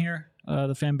this game here,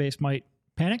 the fan base might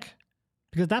panic.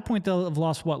 Because at that point, they'll have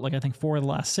lost, I think 4 of the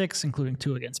last 6, including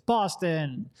 2 against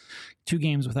Boston, 2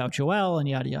 games without Joel, and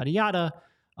yada, yada, yada.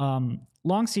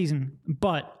 Long season,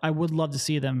 but I would love to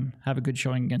see them have a good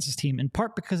showing against this team, in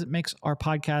part because it makes our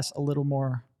podcast a little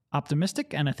more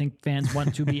optimistic, and I think fans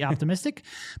want to be optimistic,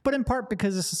 but in part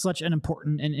because this is such an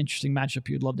important and interesting matchup.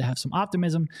 You'd love to have some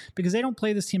optimism because they don't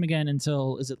play this team again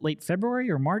until, is it late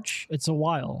February or March? It's a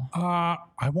while.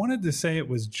 I wanted to say it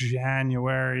was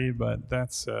January, but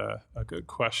that's a good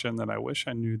question that I wish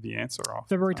I knew the answer off.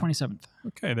 February 27th.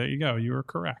 Okay, there you go. You were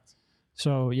correct.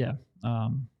 So yeah,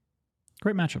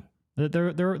 great matchup. They're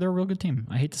a real good team.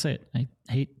 I hate to say it.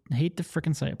 I hate to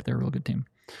freaking say it, but they're a real good team.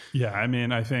 Yeah, I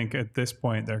mean, I think at this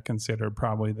point they're considered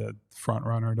probably the front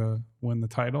runner to win the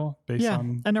title based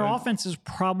on... and their offense is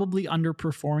probably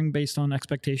underperforming based on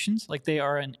expectations. Like, they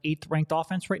are an 8th ranked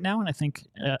offense right now, and I think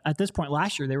at this point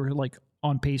last year they were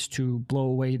on pace to blow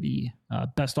away the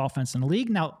best offense in the league.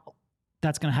 Now,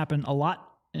 that's going to happen a lot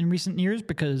in recent years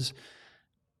because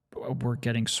we're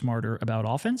getting smarter about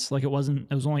offense. It was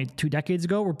only 2 decades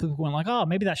ago where people went oh,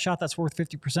 maybe that shot that's worth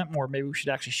 50% more, maybe we should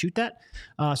actually shoot that.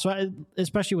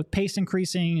 Especially with pace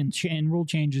increasing and rule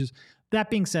changes. That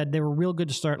being said, they were real good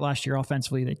to start last year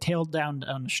offensively. They tailed down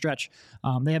on the stretch.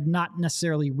 They have not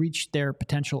necessarily reached their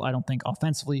potential, I don't think,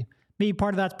 offensively. Maybe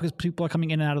part of that's because people are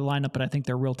coming in and out of the lineup, but I think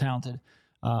they're real talented.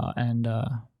 I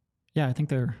think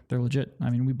they're legit. I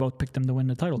mean, we both picked them to win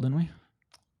the title, didn't we?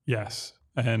 Yes.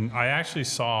 And I actually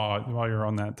saw, while you're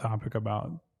on that topic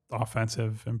about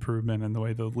offensive improvement and the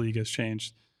way the league has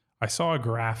changed, I saw a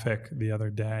graphic the other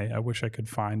day, I wish I could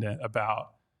find it,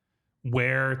 about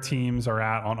where teams are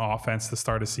at on offense to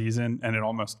start a season, and it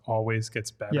almost always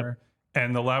gets better. Yep.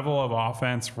 And the level of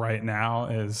offense right now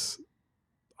is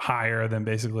higher than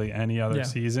basically any other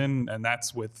season, and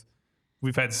that's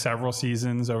we've had several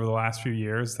seasons over the last few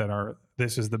years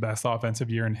this is the best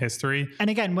offensive year in history. And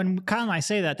again, when Kyle and I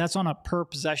say that, that's on a per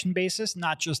possession basis,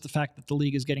 not just the fact that the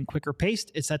league is getting quicker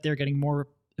paced. It's that they're getting more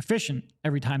efficient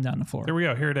every time down the floor. Here we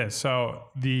go. Here it is. So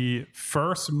the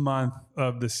first month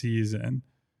of the season,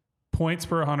 points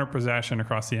per 100 possession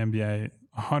across the NBA,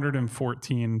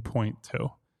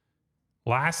 114.2.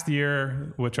 Last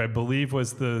year, which I believe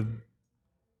was the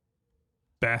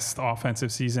best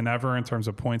offensive season ever in terms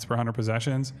of points per 100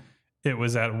 possessions, it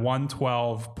was at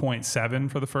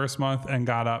 112.7 for the first month and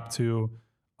got up to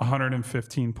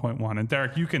 115.1. And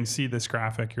Derek, you can see this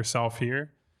graphic yourself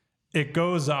here. It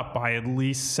goes up by at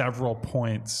least several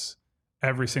points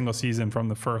every single season from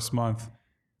the first month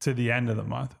to the end of the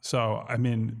month. So, I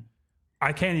mean,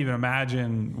 I can't even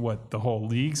imagine what the whole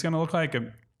league's going to look like.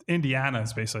 Indiana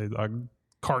is basically a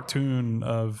cartoon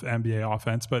of NBA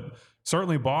offense, but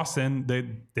certainly Boston,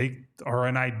 they are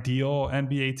an ideal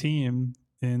NBA team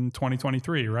in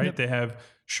 2023, right? Yep. They have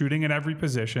shooting at every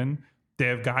position. They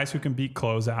have guys who can beat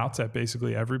closeouts at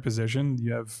basically every position.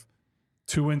 You have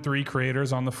 2 and 3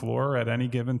 creators on the floor at any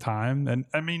given time. And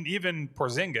I mean, even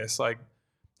Porzingis,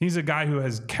 he's a guy who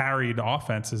has carried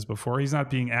offenses before. He's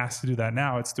not being asked to do that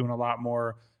now. It's doing a lot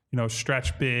more,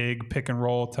 stretch big, pick and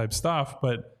roll type stuff,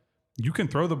 but you can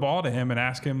throw the ball to him and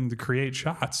ask him to create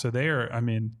shots. So they're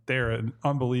an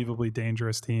unbelievably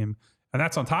dangerous team. And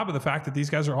that's on top of the fact that these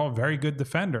guys are all very good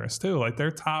defenders too.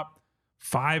 Their top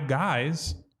 5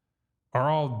 guys are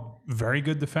all very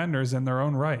good defenders in their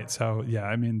own right. So yeah,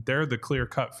 I mean, they're the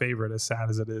clear-cut favorite, as sad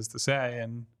as it is to say.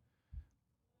 And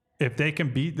if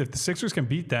the Sixers can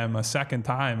beat them a second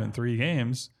time in 3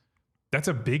 games, that's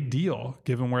a big deal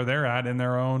given where they're at in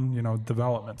their own,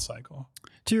 development cycle.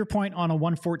 To your point on a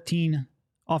 114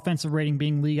 offensive rating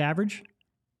being league average,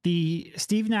 the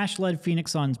Steve Nash-led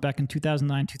Phoenix Suns back in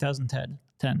 2009,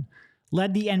 2010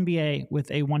 led the NBA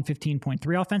with a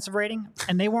 115.3 offensive rating,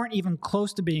 and they weren't even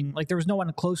close to being, like, there was no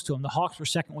one close to them. The Hawks were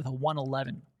second with a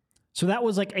 111. So that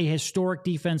was like a historic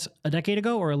defense a decade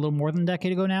ago, or a little more than a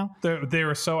decade ago now. They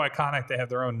were so iconic, they have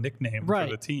their own nickname for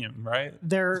the team, right?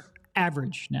 They're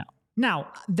average now.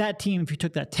 Now, that team, if you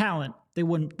took that talent,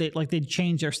 they'd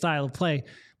change their style of play.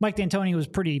 Mike D'Antoni was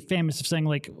pretty famous of saying,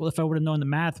 like, well, if I would have known the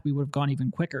math, we would have gone even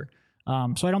quicker.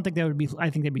 So I don't think I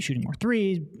think they'd be shooting more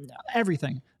threes,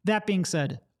 everything. That being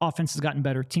said, offense has gotten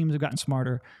better. Teams have gotten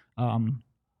smarter.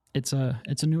 It's a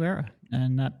new era.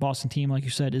 And that Boston team, like you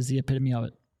said, is the epitome of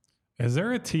it. Is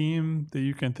there a team that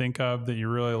you can think of that you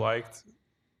really liked,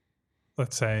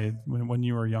 let's say, when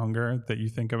you were younger, that you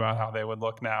think about how they would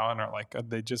look now and are like,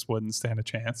 they just wouldn't stand a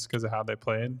chance because of how they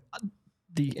played?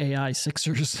 The AI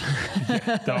Sixers.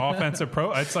 The offensive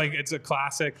pro. It's like, it's a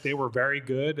classic. They were very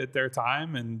good at their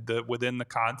time and within the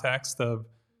context of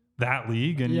that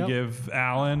league. And you give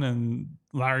Allen and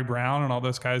Larry Brown and all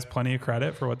those guys plenty of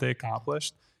credit for what they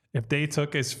accomplished. If they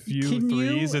took as few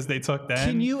threes as they took then.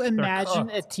 Can you imagine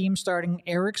a team starting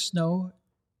Eric Snow,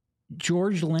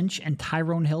 George Lynch, and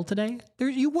Tyrone Hill today?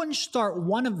 You wouldn't start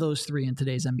one of those three in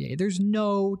today's NBA. There's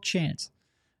no chance.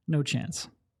 No chance.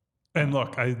 And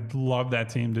look, I love that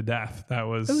team to death. It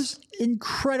was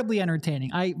incredibly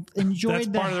entertaining. I enjoyed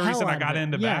that. That's part of the reason I got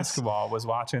into basketball was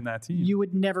watching that team. You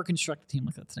would never construct a team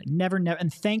like that today. Never.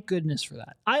 And thank goodness for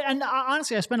that.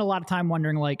 Honestly, I spent a lot of time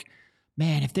wondering, like,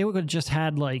 man, if they would have just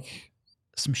had like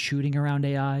some shooting around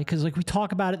AI, because like we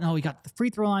talk about it, we got the free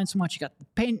throw line so much, you got the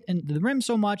paint and the rim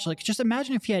so much. Like, just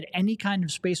imagine if he had any kind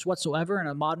of space whatsoever in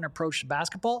a modern approach to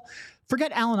basketball.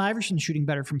 Forget Allen Iverson shooting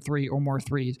better from three or more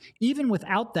threes. Even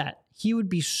without that, he would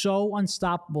be so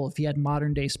unstoppable if he had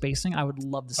modern day spacing. I would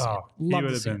love to see it.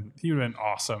 He would have been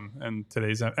awesome in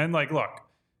today's. And like, look,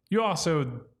 you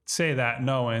also say that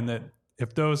knowing that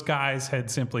if those guys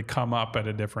had simply come up at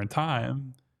a different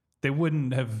time, they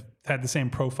wouldn't have had the same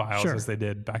profiles as they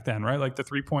did back then, right? Like the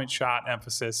 3-point shot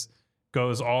emphasis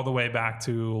goes all the way back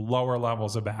to lower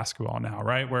levels of basketball now,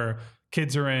 right? Where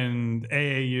kids are in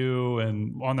AAU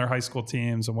and on their high school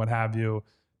teams and what have you,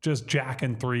 just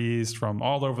jacking threes from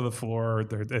all over the floor.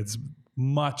 It's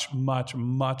much, much,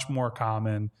 much more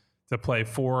common to play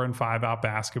 4 and 5 out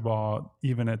basketball,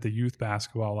 even at the youth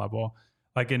basketball level.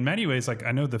 Like in many ways, like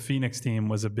I know the Phoenix team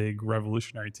was a big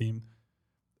revolutionary team.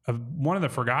 One of the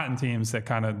forgotten teams that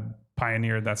kind of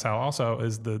pioneered that style also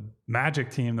is the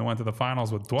Magic team that went to the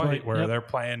finals with Dwight, where they're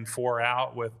playing 4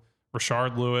 out with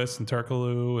Rashard Lewis and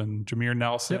Turkoglu and Jameer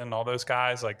Nelson and all those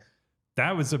guys. Like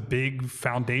that was a big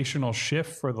foundational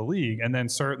shift for the league. And then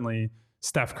certainly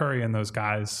Steph Curry and those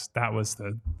guys, that was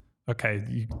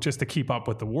just to keep up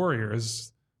with the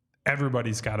Warriors,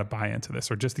 everybody's got to buy into this,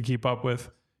 or just to keep up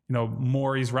with,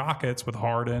 Maury's Rockets with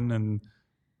Harden and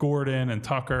Gordon and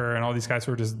Tucker and all these guys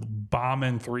who are just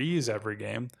bombing threes every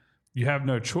game. You have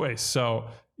no choice. So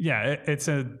yeah, it's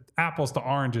an apples to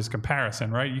oranges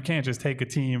comparison, right? You can't just take a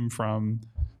team from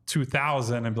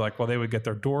 2000 and be like, well, they would get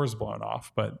their doors blown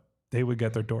off, but they would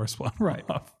get their doors blown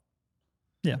off.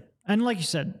 Yeah. And like you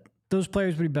said, those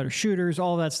players would be better shooters,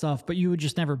 all that stuff, but you would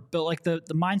just never build like the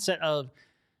mindset of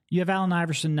you have Allen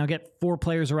Iverson, now get 4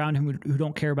 players around him who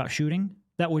don't care about shooting.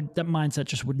 That mindset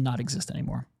just would not exist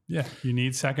anymore. Yeah, you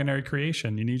need secondary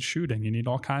creation. You need shooting. You need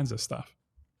all kinds of stuff.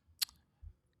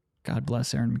 God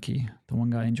bless Aaron McKee, the one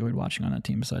guy I enjoyed watching on that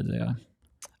team besides AI.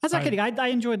 That's not kidding. I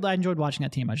enjoyed watching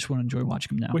that team. I just want to enjoy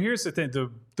watching them now. Well, here's the thing.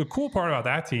 The cool part about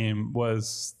that team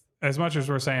was, as much as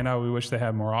we're saying, we wish they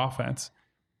had more offense,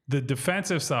 the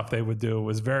defensive stuff they would do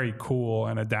was very cool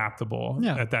and adaptable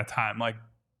at that time. Like,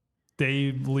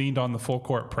 they leaned on the full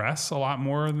court press a lot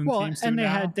more than teams do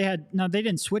now. They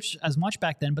didn't switch as much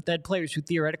back then, but they had players who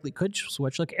theoretically could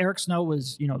switch. Like Eric Snow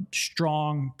was,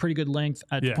 strong, pretty good length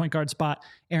at the point guard spot.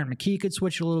 Aaron McKee could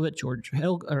switch a little bit.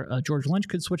 George Lynch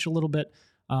could switch a little bit.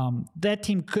 That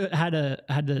team had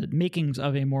the makings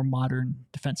of a more modern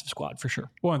defensive squad for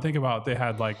sure. Well, and think about, they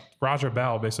had like Raja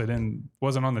Bell basically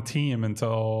wasn't on the team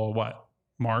until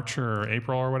March or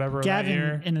April or whatever.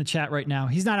 Gavin in the chat right now,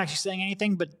 he's not actually saying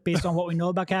anything, but based on what we know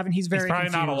about Gavin, he's probably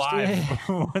confused. Not alive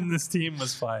when this team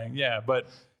was playing. Yeah, but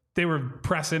they were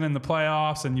pressing in the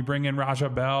playoffs, and you bring in Raja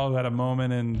Bell, who had a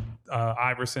moment in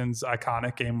Iverson's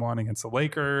iconic Game 1 against the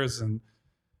Lakers, and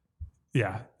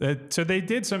so they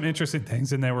did some interesting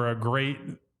things, and they were a great,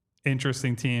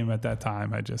 interesting team at that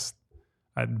time.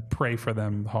 I'd pray for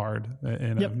them hard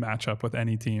in a matchup with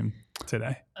any team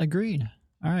today. Agreed.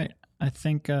 All right. I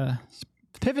think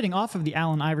pivoting off of the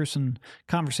Allen Iverson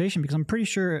conversation, because I'm pretty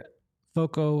sure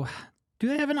Foco, do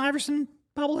they have an Iverson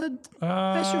bobblehead?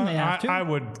 I assume they have to. I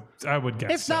would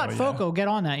guess. If not, Foco, get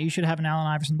on that. You should have an Allen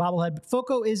Iverson bobblehead. But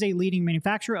Foco is a leading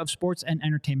manufacturer of sports and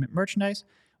entertainment merchandise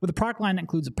with a product line that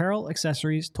includes apparel,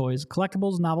 accessories, toys,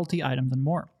 collectibles, novelty items, and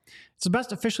more. It's the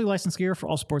best officially licensed gear for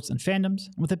all sports and fandoms.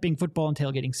 And with it being football and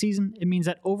tailgating season, it means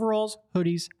that overalls,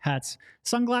 hoodies, hats,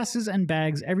 sunglasses, and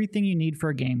bags, everything you need for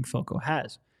a game, Foco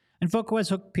has. And Foco has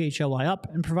hooked PHLY up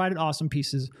and provided awesome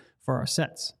pieces for our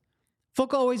sets.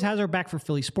 Foco always has our back for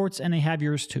Philly sports, and they have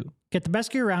yours too. Get the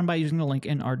best gear around by using the link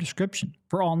in our description.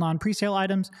 For all non-presale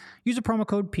items, use a promo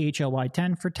code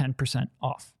PHLY10 for 10%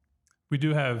 off. We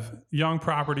do have Young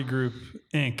Property Group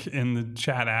Inc. in the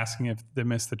chat asking if they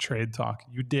missed the trade talk.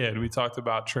 You did. We talked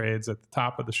about trades at the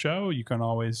top of the show. You can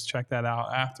always check that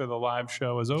out after the live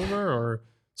show is over or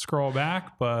scroll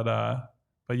back. But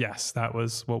yes, that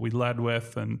was what we led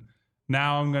with. And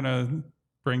now I'm going to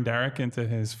bring Derek into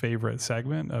his favorite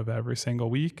segment of every single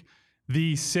week,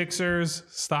 the Sixers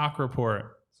stock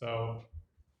report. So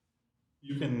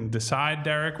you can decide,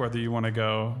 Derek, whether you want to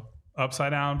go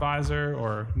upside down visor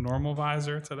or normal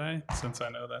visor today, since I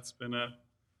know that's been a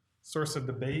source of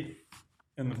debate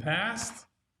in the past.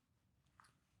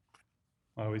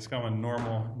 Oh, he's going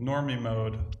normie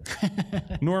mode.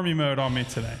 Normie mode on me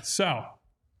today. So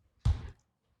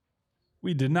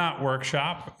we did not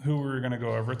workshop who we were going to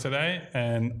go over today.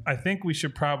 And I think we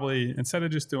should probably, instead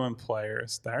of just doing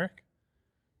players, Derek,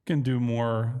 can do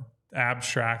more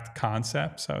abstract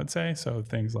concepts, I would say. So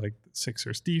things like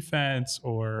Sixers defense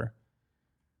or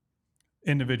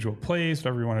individual plays,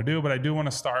 whatever you want to do. But I do want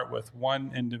to start with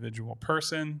one individual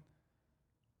person.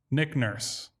 Nick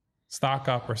Nurse, stock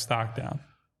up or stock down?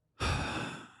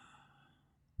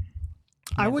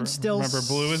 I would still... Remember,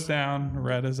 blue is down,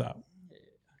 red is up.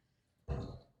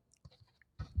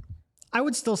 I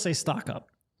would still say stock up.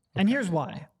 Okay. And here's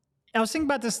why. I was thinking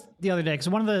about this the other day, because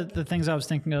one of the things I was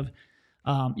thinking of,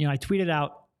 I tweeted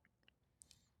out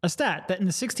a stat that in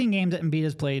the 16 games that Embiid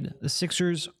has played, the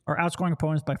Sixers are outscoring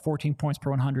opponents by 14 points per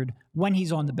 100 when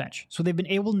he's on the bench. So they've been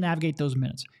able to navigate those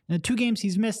minutes. In the 2 games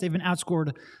he's missed, they've been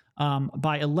outscored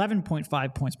by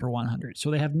 11.5 points per 100.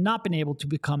 So they have not been able to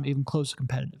become even close to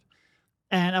competitive.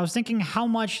 And I was thinking how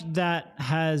much that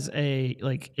has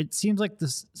it seems like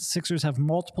the Sixers have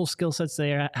multiple skill sets they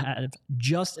have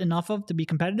just enough of to be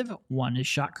competitive. One is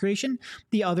shot creation.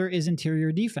 The other is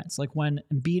interior defense. Like when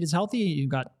Embiid is healthy, you've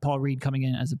got Paul Reed coming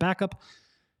in as a backup.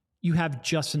 You have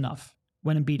just enough.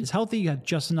 When Embiid is healthy, you have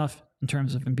just enough in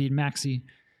terms of Embiid and Maxey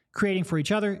creating for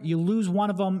each other. You lose one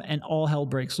of them and all hell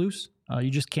breaks loose.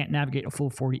 You just can't navigate a full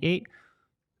 48.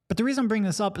 But the reason I'm bringing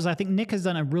this up is I think Nick has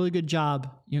done a really good job,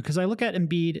 because I look at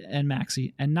Embiid and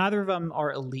Maxey, and neither of them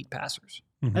are elite passers.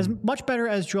 Mm-hmm. As much better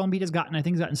as Joel Embiid has gotten, I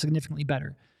think he's gotten significantly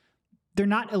better. They're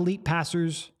not elite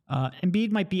passers.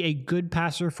 Embiid might be a good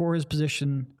passer for his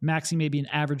position. Maxey may be an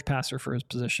average passer for his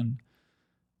position.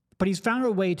 But he's found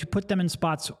a way to put them in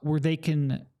spots where they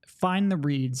can find the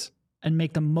reads and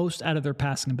make the most out of their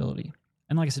passing ability.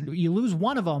 And like I said, you lose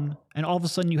one of them, and all of a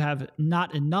sudden you have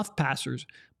not enough passers.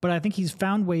 But I think he's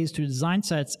found ways to design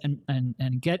sets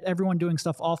and get everyone doing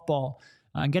stuff off ball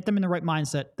and get them in the right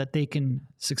mindset that they can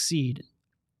succeed.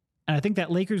 And I think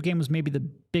that Lakers game was maybe the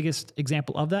biggest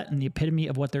example of that and the epitome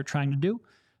of what they're trying to do.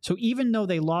 So even though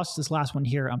they lost this last one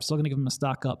here, I'm still going to give them a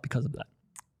stock up because of that.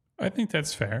 I think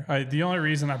that's fair. The only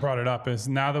reason I brought it up is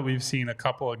now that we've seen a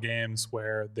couple of games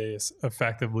where they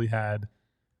effectively had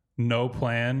no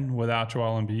plan without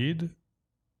Joel Embiid,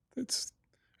 it's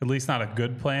at least not a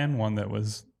good plan, one that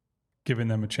was giving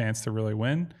them a chance to really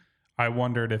win. I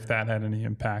wondered if that had any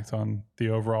impact on the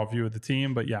overall view of the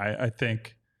team. But yeah, I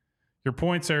think your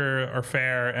points are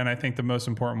fair. And I think the most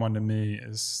important one to me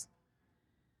is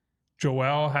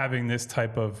Joel having this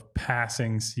type of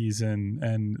passing season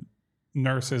and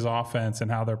Nurse's offense and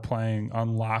how they're playing,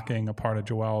 unlocking a part of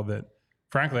Joel that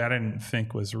frankly I didn't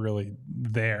think was really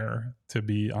there to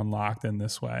be unlocked in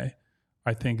this way.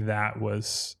 I think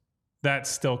that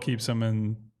still keeps them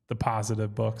in the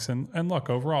positive books. And look,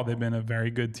 overall, they've been a very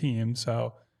good team.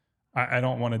 So I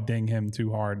don't want to ding him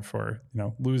too hard for,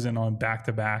 losing on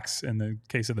back-to-backs in the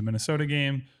case of the Minnesota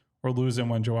game or losing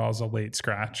when Joel's a late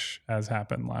scratch, as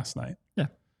happened last night. Yeah,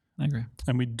 I agree.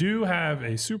 And we do have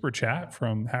a super chat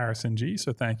from Harrison G.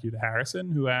 So thank you to Harrison,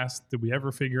 who asked, did we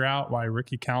ever figure out why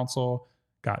Ricky Council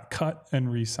got cut and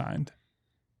re-signed?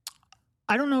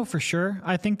 I don't know for sure.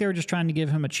 I think they were just trying to give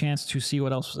him a chance to see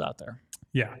what else was out there.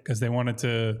 Yeah, because they wanted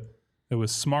to. It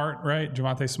was Smart, right?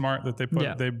 Javonte Smart that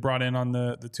they brought in on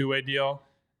the two-way deal,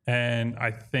 and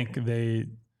I think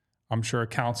I'm sure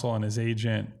Council and his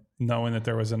agent, knowing that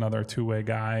there was another two-way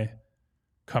guy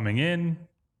coming in,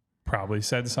 probably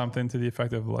said something to the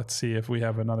effect of, "Let's see if we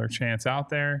have another chance out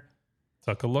there."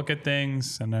 took a look at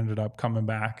things and ended up coming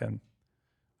back. And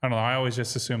I don't know. I always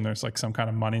just assume there's like some kind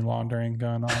of money laundering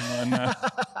going on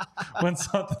when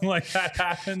something like that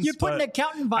happens. You put an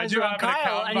accountant advisor on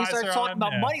Kyle and he starts talking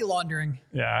about money laundering.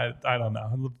 Yeah, I don't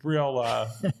know. Real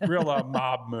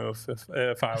mob move,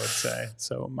 if I would say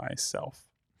so myself.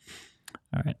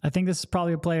 All right. I think this is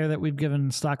probably a player that we've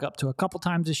given stock up to a couple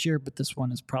times this year, but this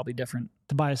one is probably different.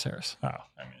 Tobias Harris. Oh,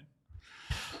 I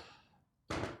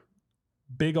mean,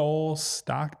 big ol'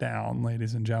 stock down,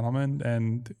 ladies and gentlemen.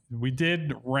 And we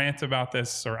did rant about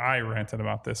this, or I ranted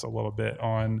about this a little bit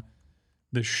on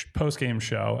the post-game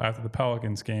show after the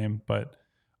Pelicans game. But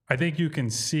I think you can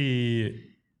see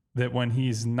that when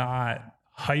he's not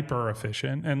hyper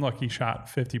efficient, and look, he shot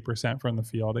 50% from the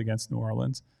field against New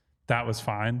Orleans. That was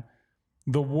fine.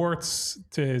 The warts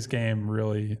to his game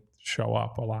really show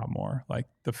up a lot more. Like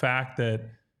the fact that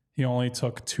he only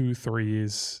took 2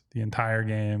 threes the entire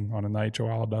game on a night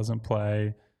Joel doesn't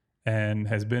play, and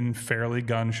has been fairly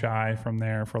gun shy from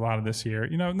there for a lot of this year.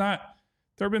 You know, there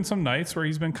have been some nights where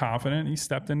he's been confident. He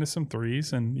stepped into some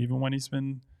threes, and even when he's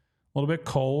been a little bit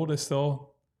cold, is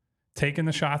still taking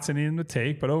the shots that he needed to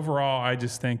take. But overall, I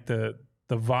just think that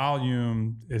the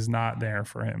volume is not there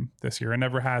for him this year. It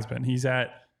never has been. He's at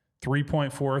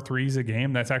 3.4 threes a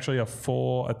game. That's actually a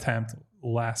full attempt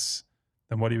less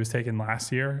than what he was taking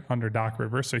last year under Doc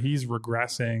Rivers. So he's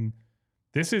regressing.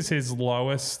 This is his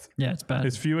lowest. Yeah, it's bad.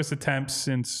 His fewest attempts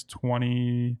since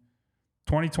 2020,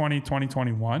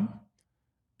 2021.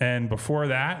 And before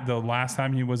that, the last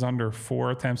time he was under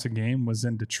 4 attempts a game was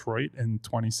in Detroit in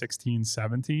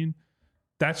 2016-17.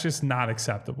 That's just not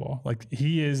acceptable. Like,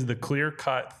 he is the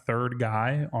clear-cut third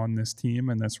guy on this team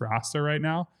and this roster right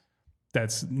now.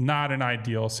 That's not an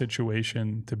ideal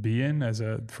situation to be in as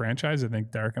a franchise. I think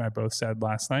Derek and I both said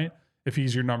last night, if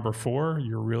he's your number 4,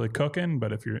 you're really cooking.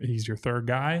 But if he's your third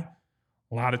guy,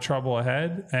 a lot of trouble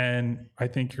ahead. And I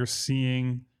think you're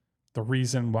seeing the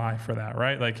reason why for that,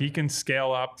 right? Like, he can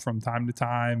scale up from time to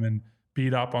time and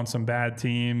beat up on some bad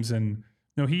teams. And,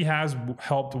 you know, he has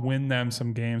helped win them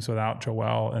some games without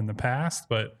Joel in the past,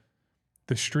 but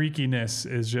the streakiness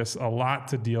is just a lot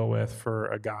to deal with for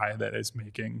a guy that is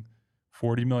making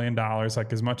 $40 million.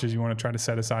 Like, as much as you want to try to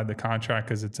set aside the contract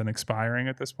because it's an expiring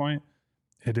at this point,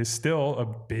 it is still a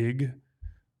big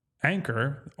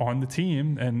anchor on the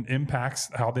team and impacts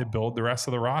how they build the rest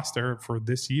of the roster for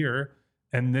this year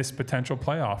and this potential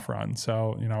playoff run.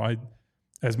 So, you know,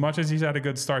 as much as he's had a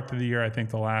good start to the year, I think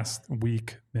the last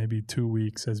week, maybe 2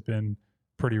 weeks, has been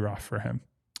pretty rough for him.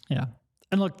 Yeah.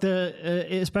 And look,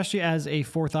 especially as a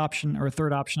fourth option or a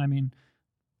third option, I mean,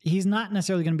 he's not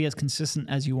necessarily going to be as consistent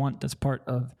as you want. That's part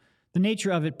of the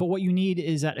nature of it. But what you need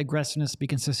is that aggressiveness to be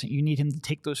consistent. You need him to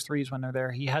take those threes when they're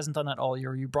there. He hasn't done that all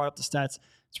year. You brought up the stats.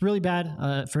 It's really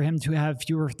bad for him to have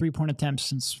fewer 3-point attempts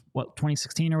since,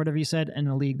 2016 or whatever you said, in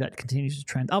a league that continues to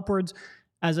trend upwards.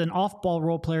 As an off-ball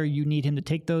role player, you need him to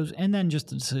take those, and then just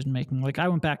the decision-making. Like, I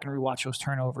went back and rewatched those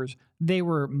turnovers. They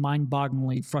were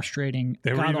mind-bogglingly frustrating.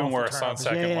 They were even worse on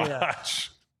second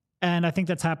watch. And I think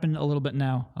that's happened a little bit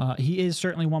now. He is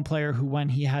certainly one player who, when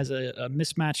he has a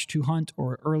mismatch to hunt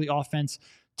or early offense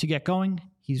to get going,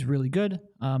 he's really good.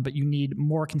 But you need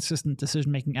more consistent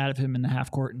decision-making out of him in the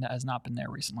half court, and that has not been there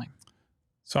recently.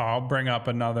 So I'll bring up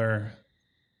another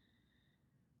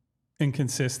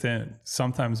inconsistent,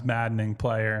 sometimes maddening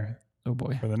player. Oh,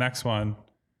 boy. For the next one.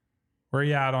 Where are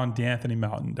you at on DeAnthony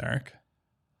Melton, Derek?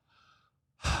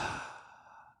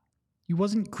 He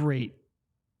wasn't great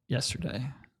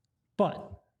yesterday.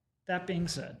 But that being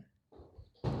said,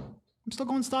 I'm still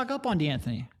going stock up on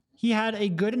DeAnthony. He had a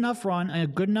good enough run and a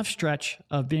good enough stretch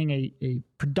of being a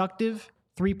productive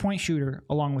 3-point shooter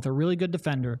along with a really good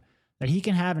defender that he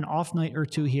can have an off night or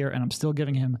two here, and I'm still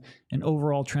giving him an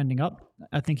overall trending up.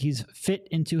 I think he's fit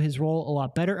into his role a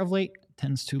lot better of late,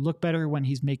 tends to look better when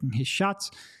he's making his shots.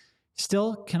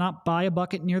 Still cannot buy a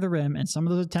bucket near the rim, and some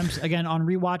of those attempts, again, on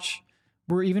rewatch,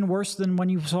 were even worse than when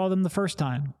you saw them the first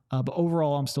time. But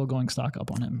overall, I'm still going stock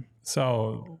up on him.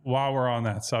 So while we're on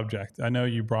that subject, I know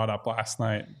you brought up last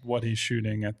night what he's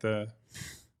shooting at the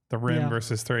rim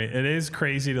versus 3. It is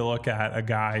crazy to look at a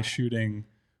guy shooting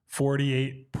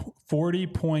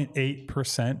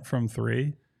 40.8% from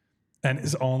 3 and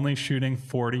is only shooting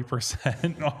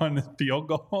 40% on field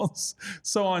goals.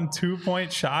 So on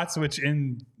 2-point shots, which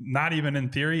not even in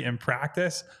theory, in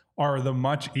practice, are the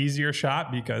much easier shot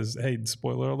because, hey,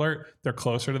 spoiler alert, they're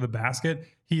closer to the basket.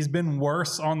 He's been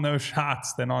worse on those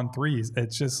shots than on threes.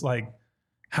 It's just like,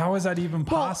 how is that even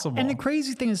possible? And the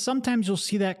crazy thing is sometimes you'll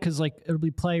see that because, like, it'll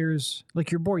be players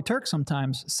like your boy Turk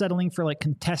sometimes settling for like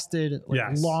contested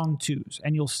long twos.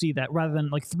 And you'll see that rather than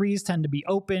like threes tend to be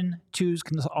open, twos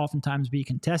can oftentimes be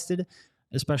contested.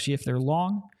 especially if they're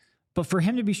long. But for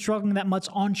him to be struggling that much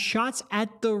on shots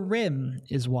at the rim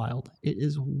is wild. It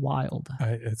is wild.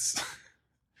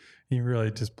 He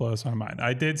really just blows my mind.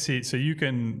 I did see, so you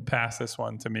can pass this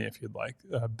one to me if you'd like.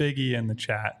 Biggie in the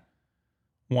chat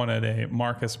wanted a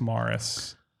Marcus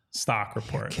Morris stock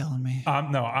report. You're killing me.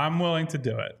 No, I'm willing to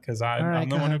do it because I'm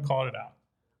the one who called it out.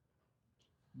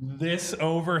 This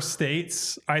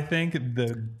overstates, I think,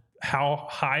 how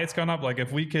high it's gone up. Like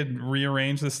if we could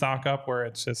rearrange the stock up where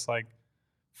it's just like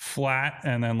flat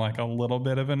and then like a little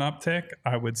bit of an uptick,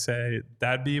 I would say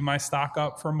that'd be my stock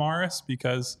up for Morris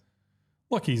because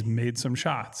look, he's made some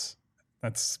shots.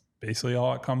 That's basically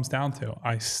all it comes down to.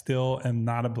 I still am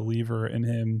not a believer in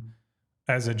him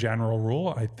as a general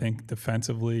rule. I think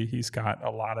defensively, he's got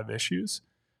a lot of issues.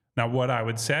 Now, what I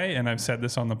would say, and I've said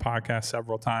this on the podcast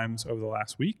several times over the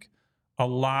last week, a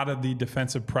lot of the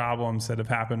defensive problems that have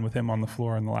happened with him on the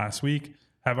floor in the last week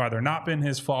have either not been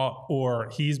his fault or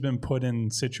he's been put in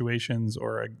situations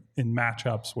or in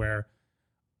matchups where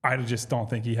I just don't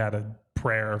think he had a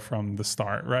prayer from the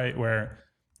start, right? Where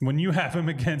when you have him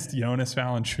against Jonas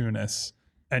Valanciunas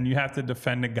and you have to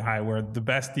defend a guy where the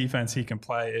best defense he can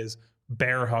play is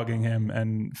bear hugging him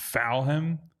and foul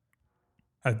him,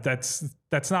 that's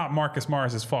not Marcus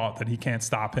Morris's fault that he can't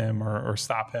stop him or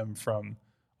stop him from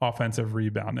offensive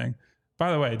rebounding.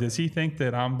 By the way, does he think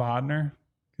that I'm Bodner?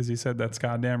 Because he said that's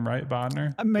goddamn right,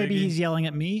 Bodner. Maybe he's yelling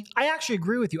at me. I actually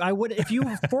agree with you. I would, if you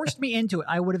forced me into it,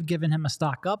 I would have given him a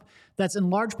stock up. That's in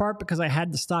large part because I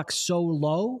had the stock so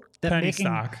low that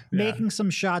making some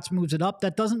shots moves it up.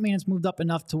 That doesn't mean it's moved up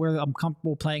enough to where I'm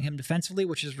comfortable playing him defensively,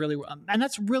 which is really, and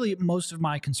that's really most of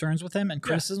my concerns with him and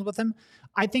criticism with him.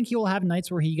 I think he will have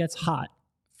nights where he gets hot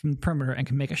from the perimeter and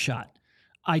can make a shot.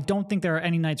 I don't think there are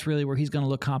any nights really where he's going to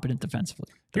look competent defensively.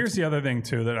 Here's the other thing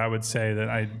too that I would say that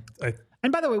I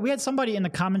and by the way, we had somebody in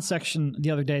the comment section the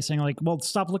other day saying like, well,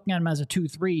 stop looking at him as a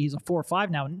 2-3. He's a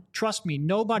 4-5 now. And trust me,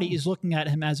 nobody is looking at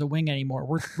him as a wing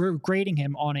anymore. We're grading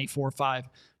him on a 4-5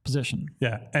 position.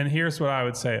 Yeah. And here's what I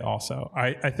would say also.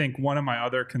 I think one of my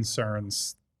other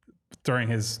concerns during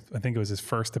his, I think it was his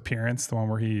first appearance, the one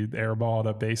where he airballed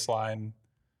a baseline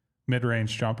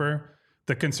mid-range jumper.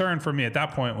 The concern for me at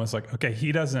that point was like, okay,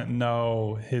 he doesn't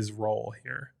know his role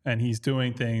here. And he's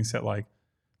doing things that like,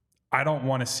 I don't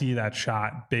want to see that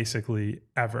shot basically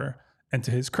ever. And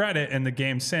to his credit, in the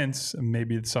game since,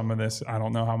 maybe some of this, I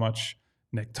don't know how much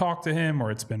Nick talked to him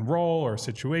or it's been role or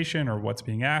situation or what's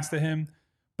being asked of him.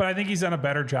 But I think he's done a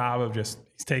better job of just,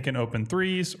 he's taking open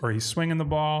threes or he's swinging the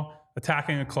ball,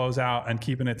 attacking a closeout and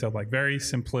keeping it to like very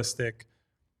simplistic.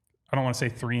 I don't want to say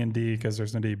 3 and D because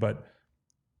there's no D, but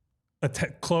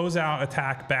closeout,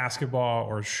 attack, basketball,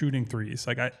 or shooting threes.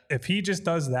 Like if he just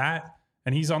does that,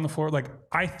 and he's on the floor, like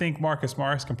I think Marcus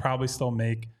Morris can probably still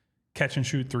make catch and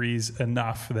shoot threes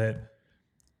enough that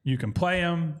you can play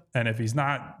him. And if he's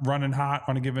not running hot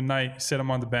on a given night, sit him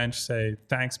on the bench, say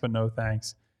thanks, but no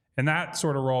thanks. In that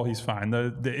sort of role, he's fine.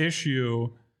 The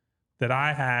issue that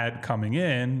I had coming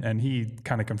in, and he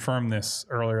kind of confirmed this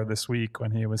earlier this week when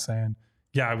he was saying,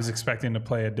 yeah, I was expecting to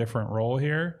play a different role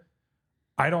here.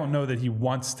 I don't know that he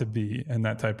wants to be in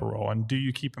that type of role. And do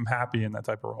you keep him happy in that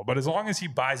type of role? But as long as he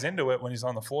buys into it when he's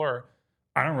on the floor,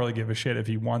 I don't really give a shit if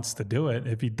he wants to do it.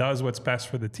 If he does what's best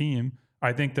for the team,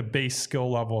 I think the base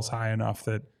skill level is high enough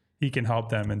that he can help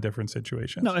them in different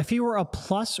situations. No, if he were a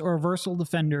plus or a versatile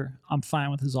defender, I'm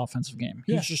fine with his offensive game.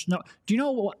 He's just no. Do you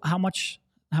know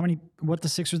what the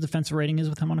Sixers defensive rating is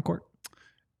with him on the court?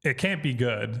 It can't be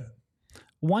good.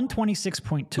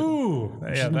 126.2. Ooh,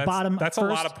 yeah, that's a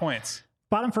lot of points.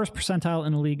 Bottom first percentile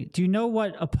in the league. Do you know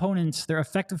what opponents, their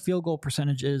effective field goal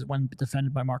percentage is when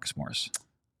defended by Marcus Morris?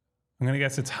 I'm going to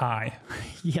guess it's high.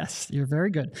 Yes, you're very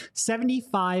good.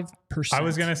 75%. I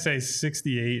was going to say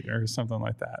 68 or something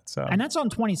like that. So, and that's on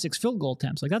 26 field goal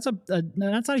attempts. Like that's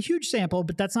not a huge sample,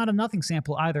 but that's not a nothing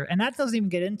sample either. And that doesn't even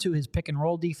get into his pick and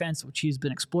roll defense, which he's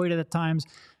been exploited at times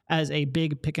as a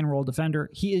big pick and roll defender.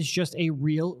 He is just a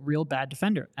real bad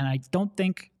defender. And I don't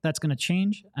think that's going to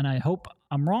change. And I hope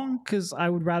I'm wrong because I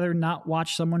would rather not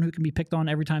watch someone who can be picked on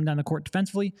every time down the court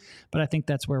defensively. But I think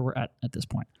that's where we're at this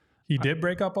point. He did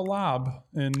break up a lob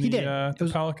in the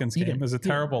Pelicans game. It was a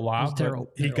terrible lob.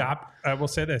 I will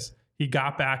say this. He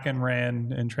got back and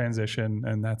ran in transition,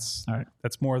 and that's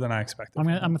more than I expected. I'm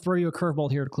going to throw you a curveball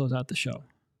here to close out the show.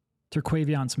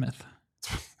 Terquavion Smith.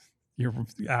 You're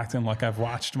acting like I've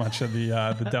watched much of the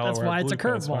Delaware. That's why it's a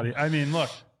curveball. I mean,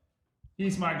 look,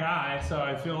 he's my guy, so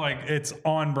I feel like it's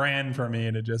on brand for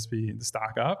me to just be the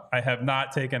stock up. I have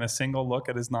not taken a single look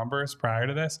at his numbers prior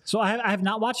to this. So I have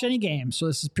not watched any games, so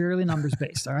this is purely numbers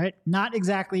based, all right? Not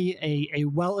exactly a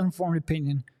well-informed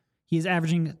opinion. He is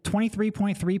averaging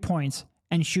 23.3 points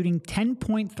and shooting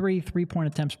 10.3 3-point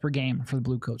attempts per game for the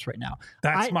Blue Coats right now.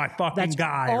 That's my fucking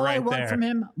guy all right I want there. from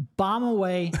him. Bomb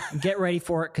away and get ready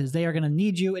for it because they are going to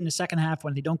need you in the second half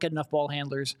when they don't get enough ball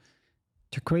handlers.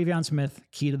 Terquavion Smith,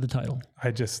 key to the title.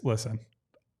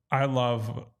 I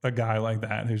love a guy like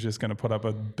that who's just going to put up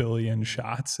 1 billion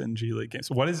shots in G League games.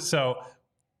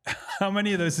 How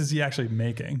many of those is he actually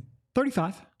making?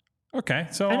 35. Okay.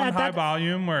 So and on high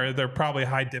volume where they're probably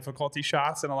high difficulty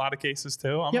shots in a lot of cases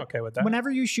too. I'm okay with that. Whenever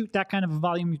you shoot that kind of a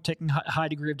volume, you're taking high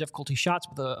degree of difficulty shots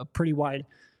with a pretty wide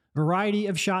variety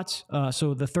of shots.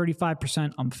 So the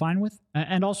 35% I'm fine with.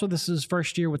 And also this is his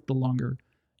first year with the longer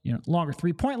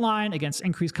 3-point line against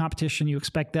increased competition. You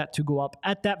expect that to go up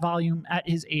at that volume, at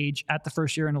his age, at the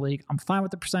first year in the league. I'm fine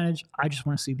with the percentage. I just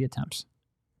want to see the attempts.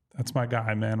 That's my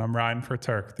guy, man. I'm riding for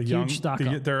Turk.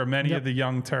 There are many of the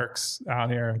young Turks out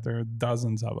here. There are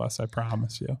dozens of us, I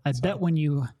promise you. I bet when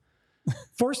you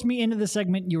forced me into the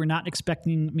segment, you were not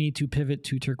expecting me to pivot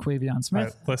to Terquavion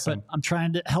Smith. Listen, but I'm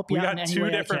trying to help you out. We got 2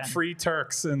 different free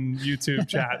Turks in YouTube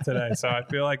chat today, so I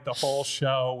feel like the whole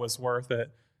show was worth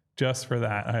it just for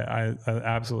that. I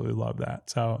absolutely love that.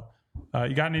 So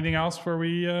you got anything else before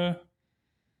we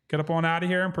get up on out of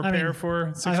here and prepare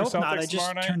for Sixers Celtics tomorrow night? I hope not. I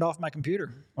just turned off my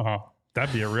computer. Oh,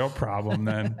 that'd be a real problem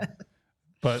then.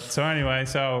 But so anyway,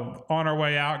 on our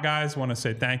way out, guys, want to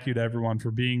say thank you to everyone for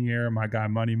being here. My guy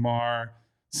Money Mar,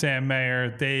 Sam Mayer,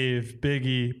 Dave,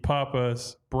 Biggie,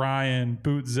 Puppas, Brian,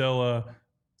 Bootzilla,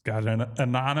 got an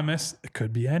anonymous. It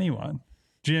could be anyone.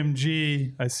 Jim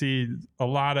G. I see a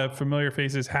lot of familiar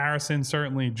faces. Harrison,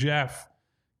 certainly. Jeff,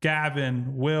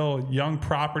 Gavin, Will, Young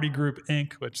Property Group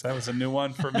Inc., which that was a new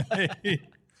one for me.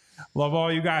 Love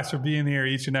all you guys for being here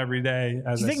each and every day.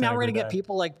 Do you think now we're going to get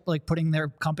people like putting their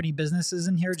company businesses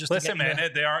in here? Just listen, man,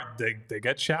 they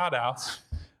get shout outs.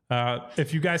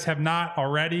 If you guys have not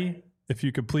already, if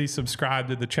you could please subscribe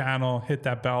to the channel, hit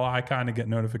that bell icon to get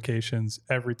notifications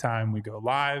every time we go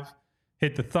live.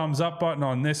 Hit the thumbs up button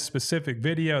on this specific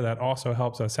video. That also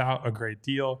helps us out a great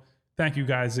deal. Thank you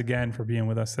guys again for being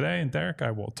with us today. And Derek,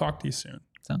 I will talk to you soon.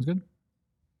 Sounds good.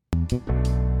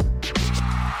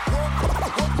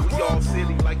 We all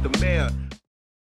silly like the mayor.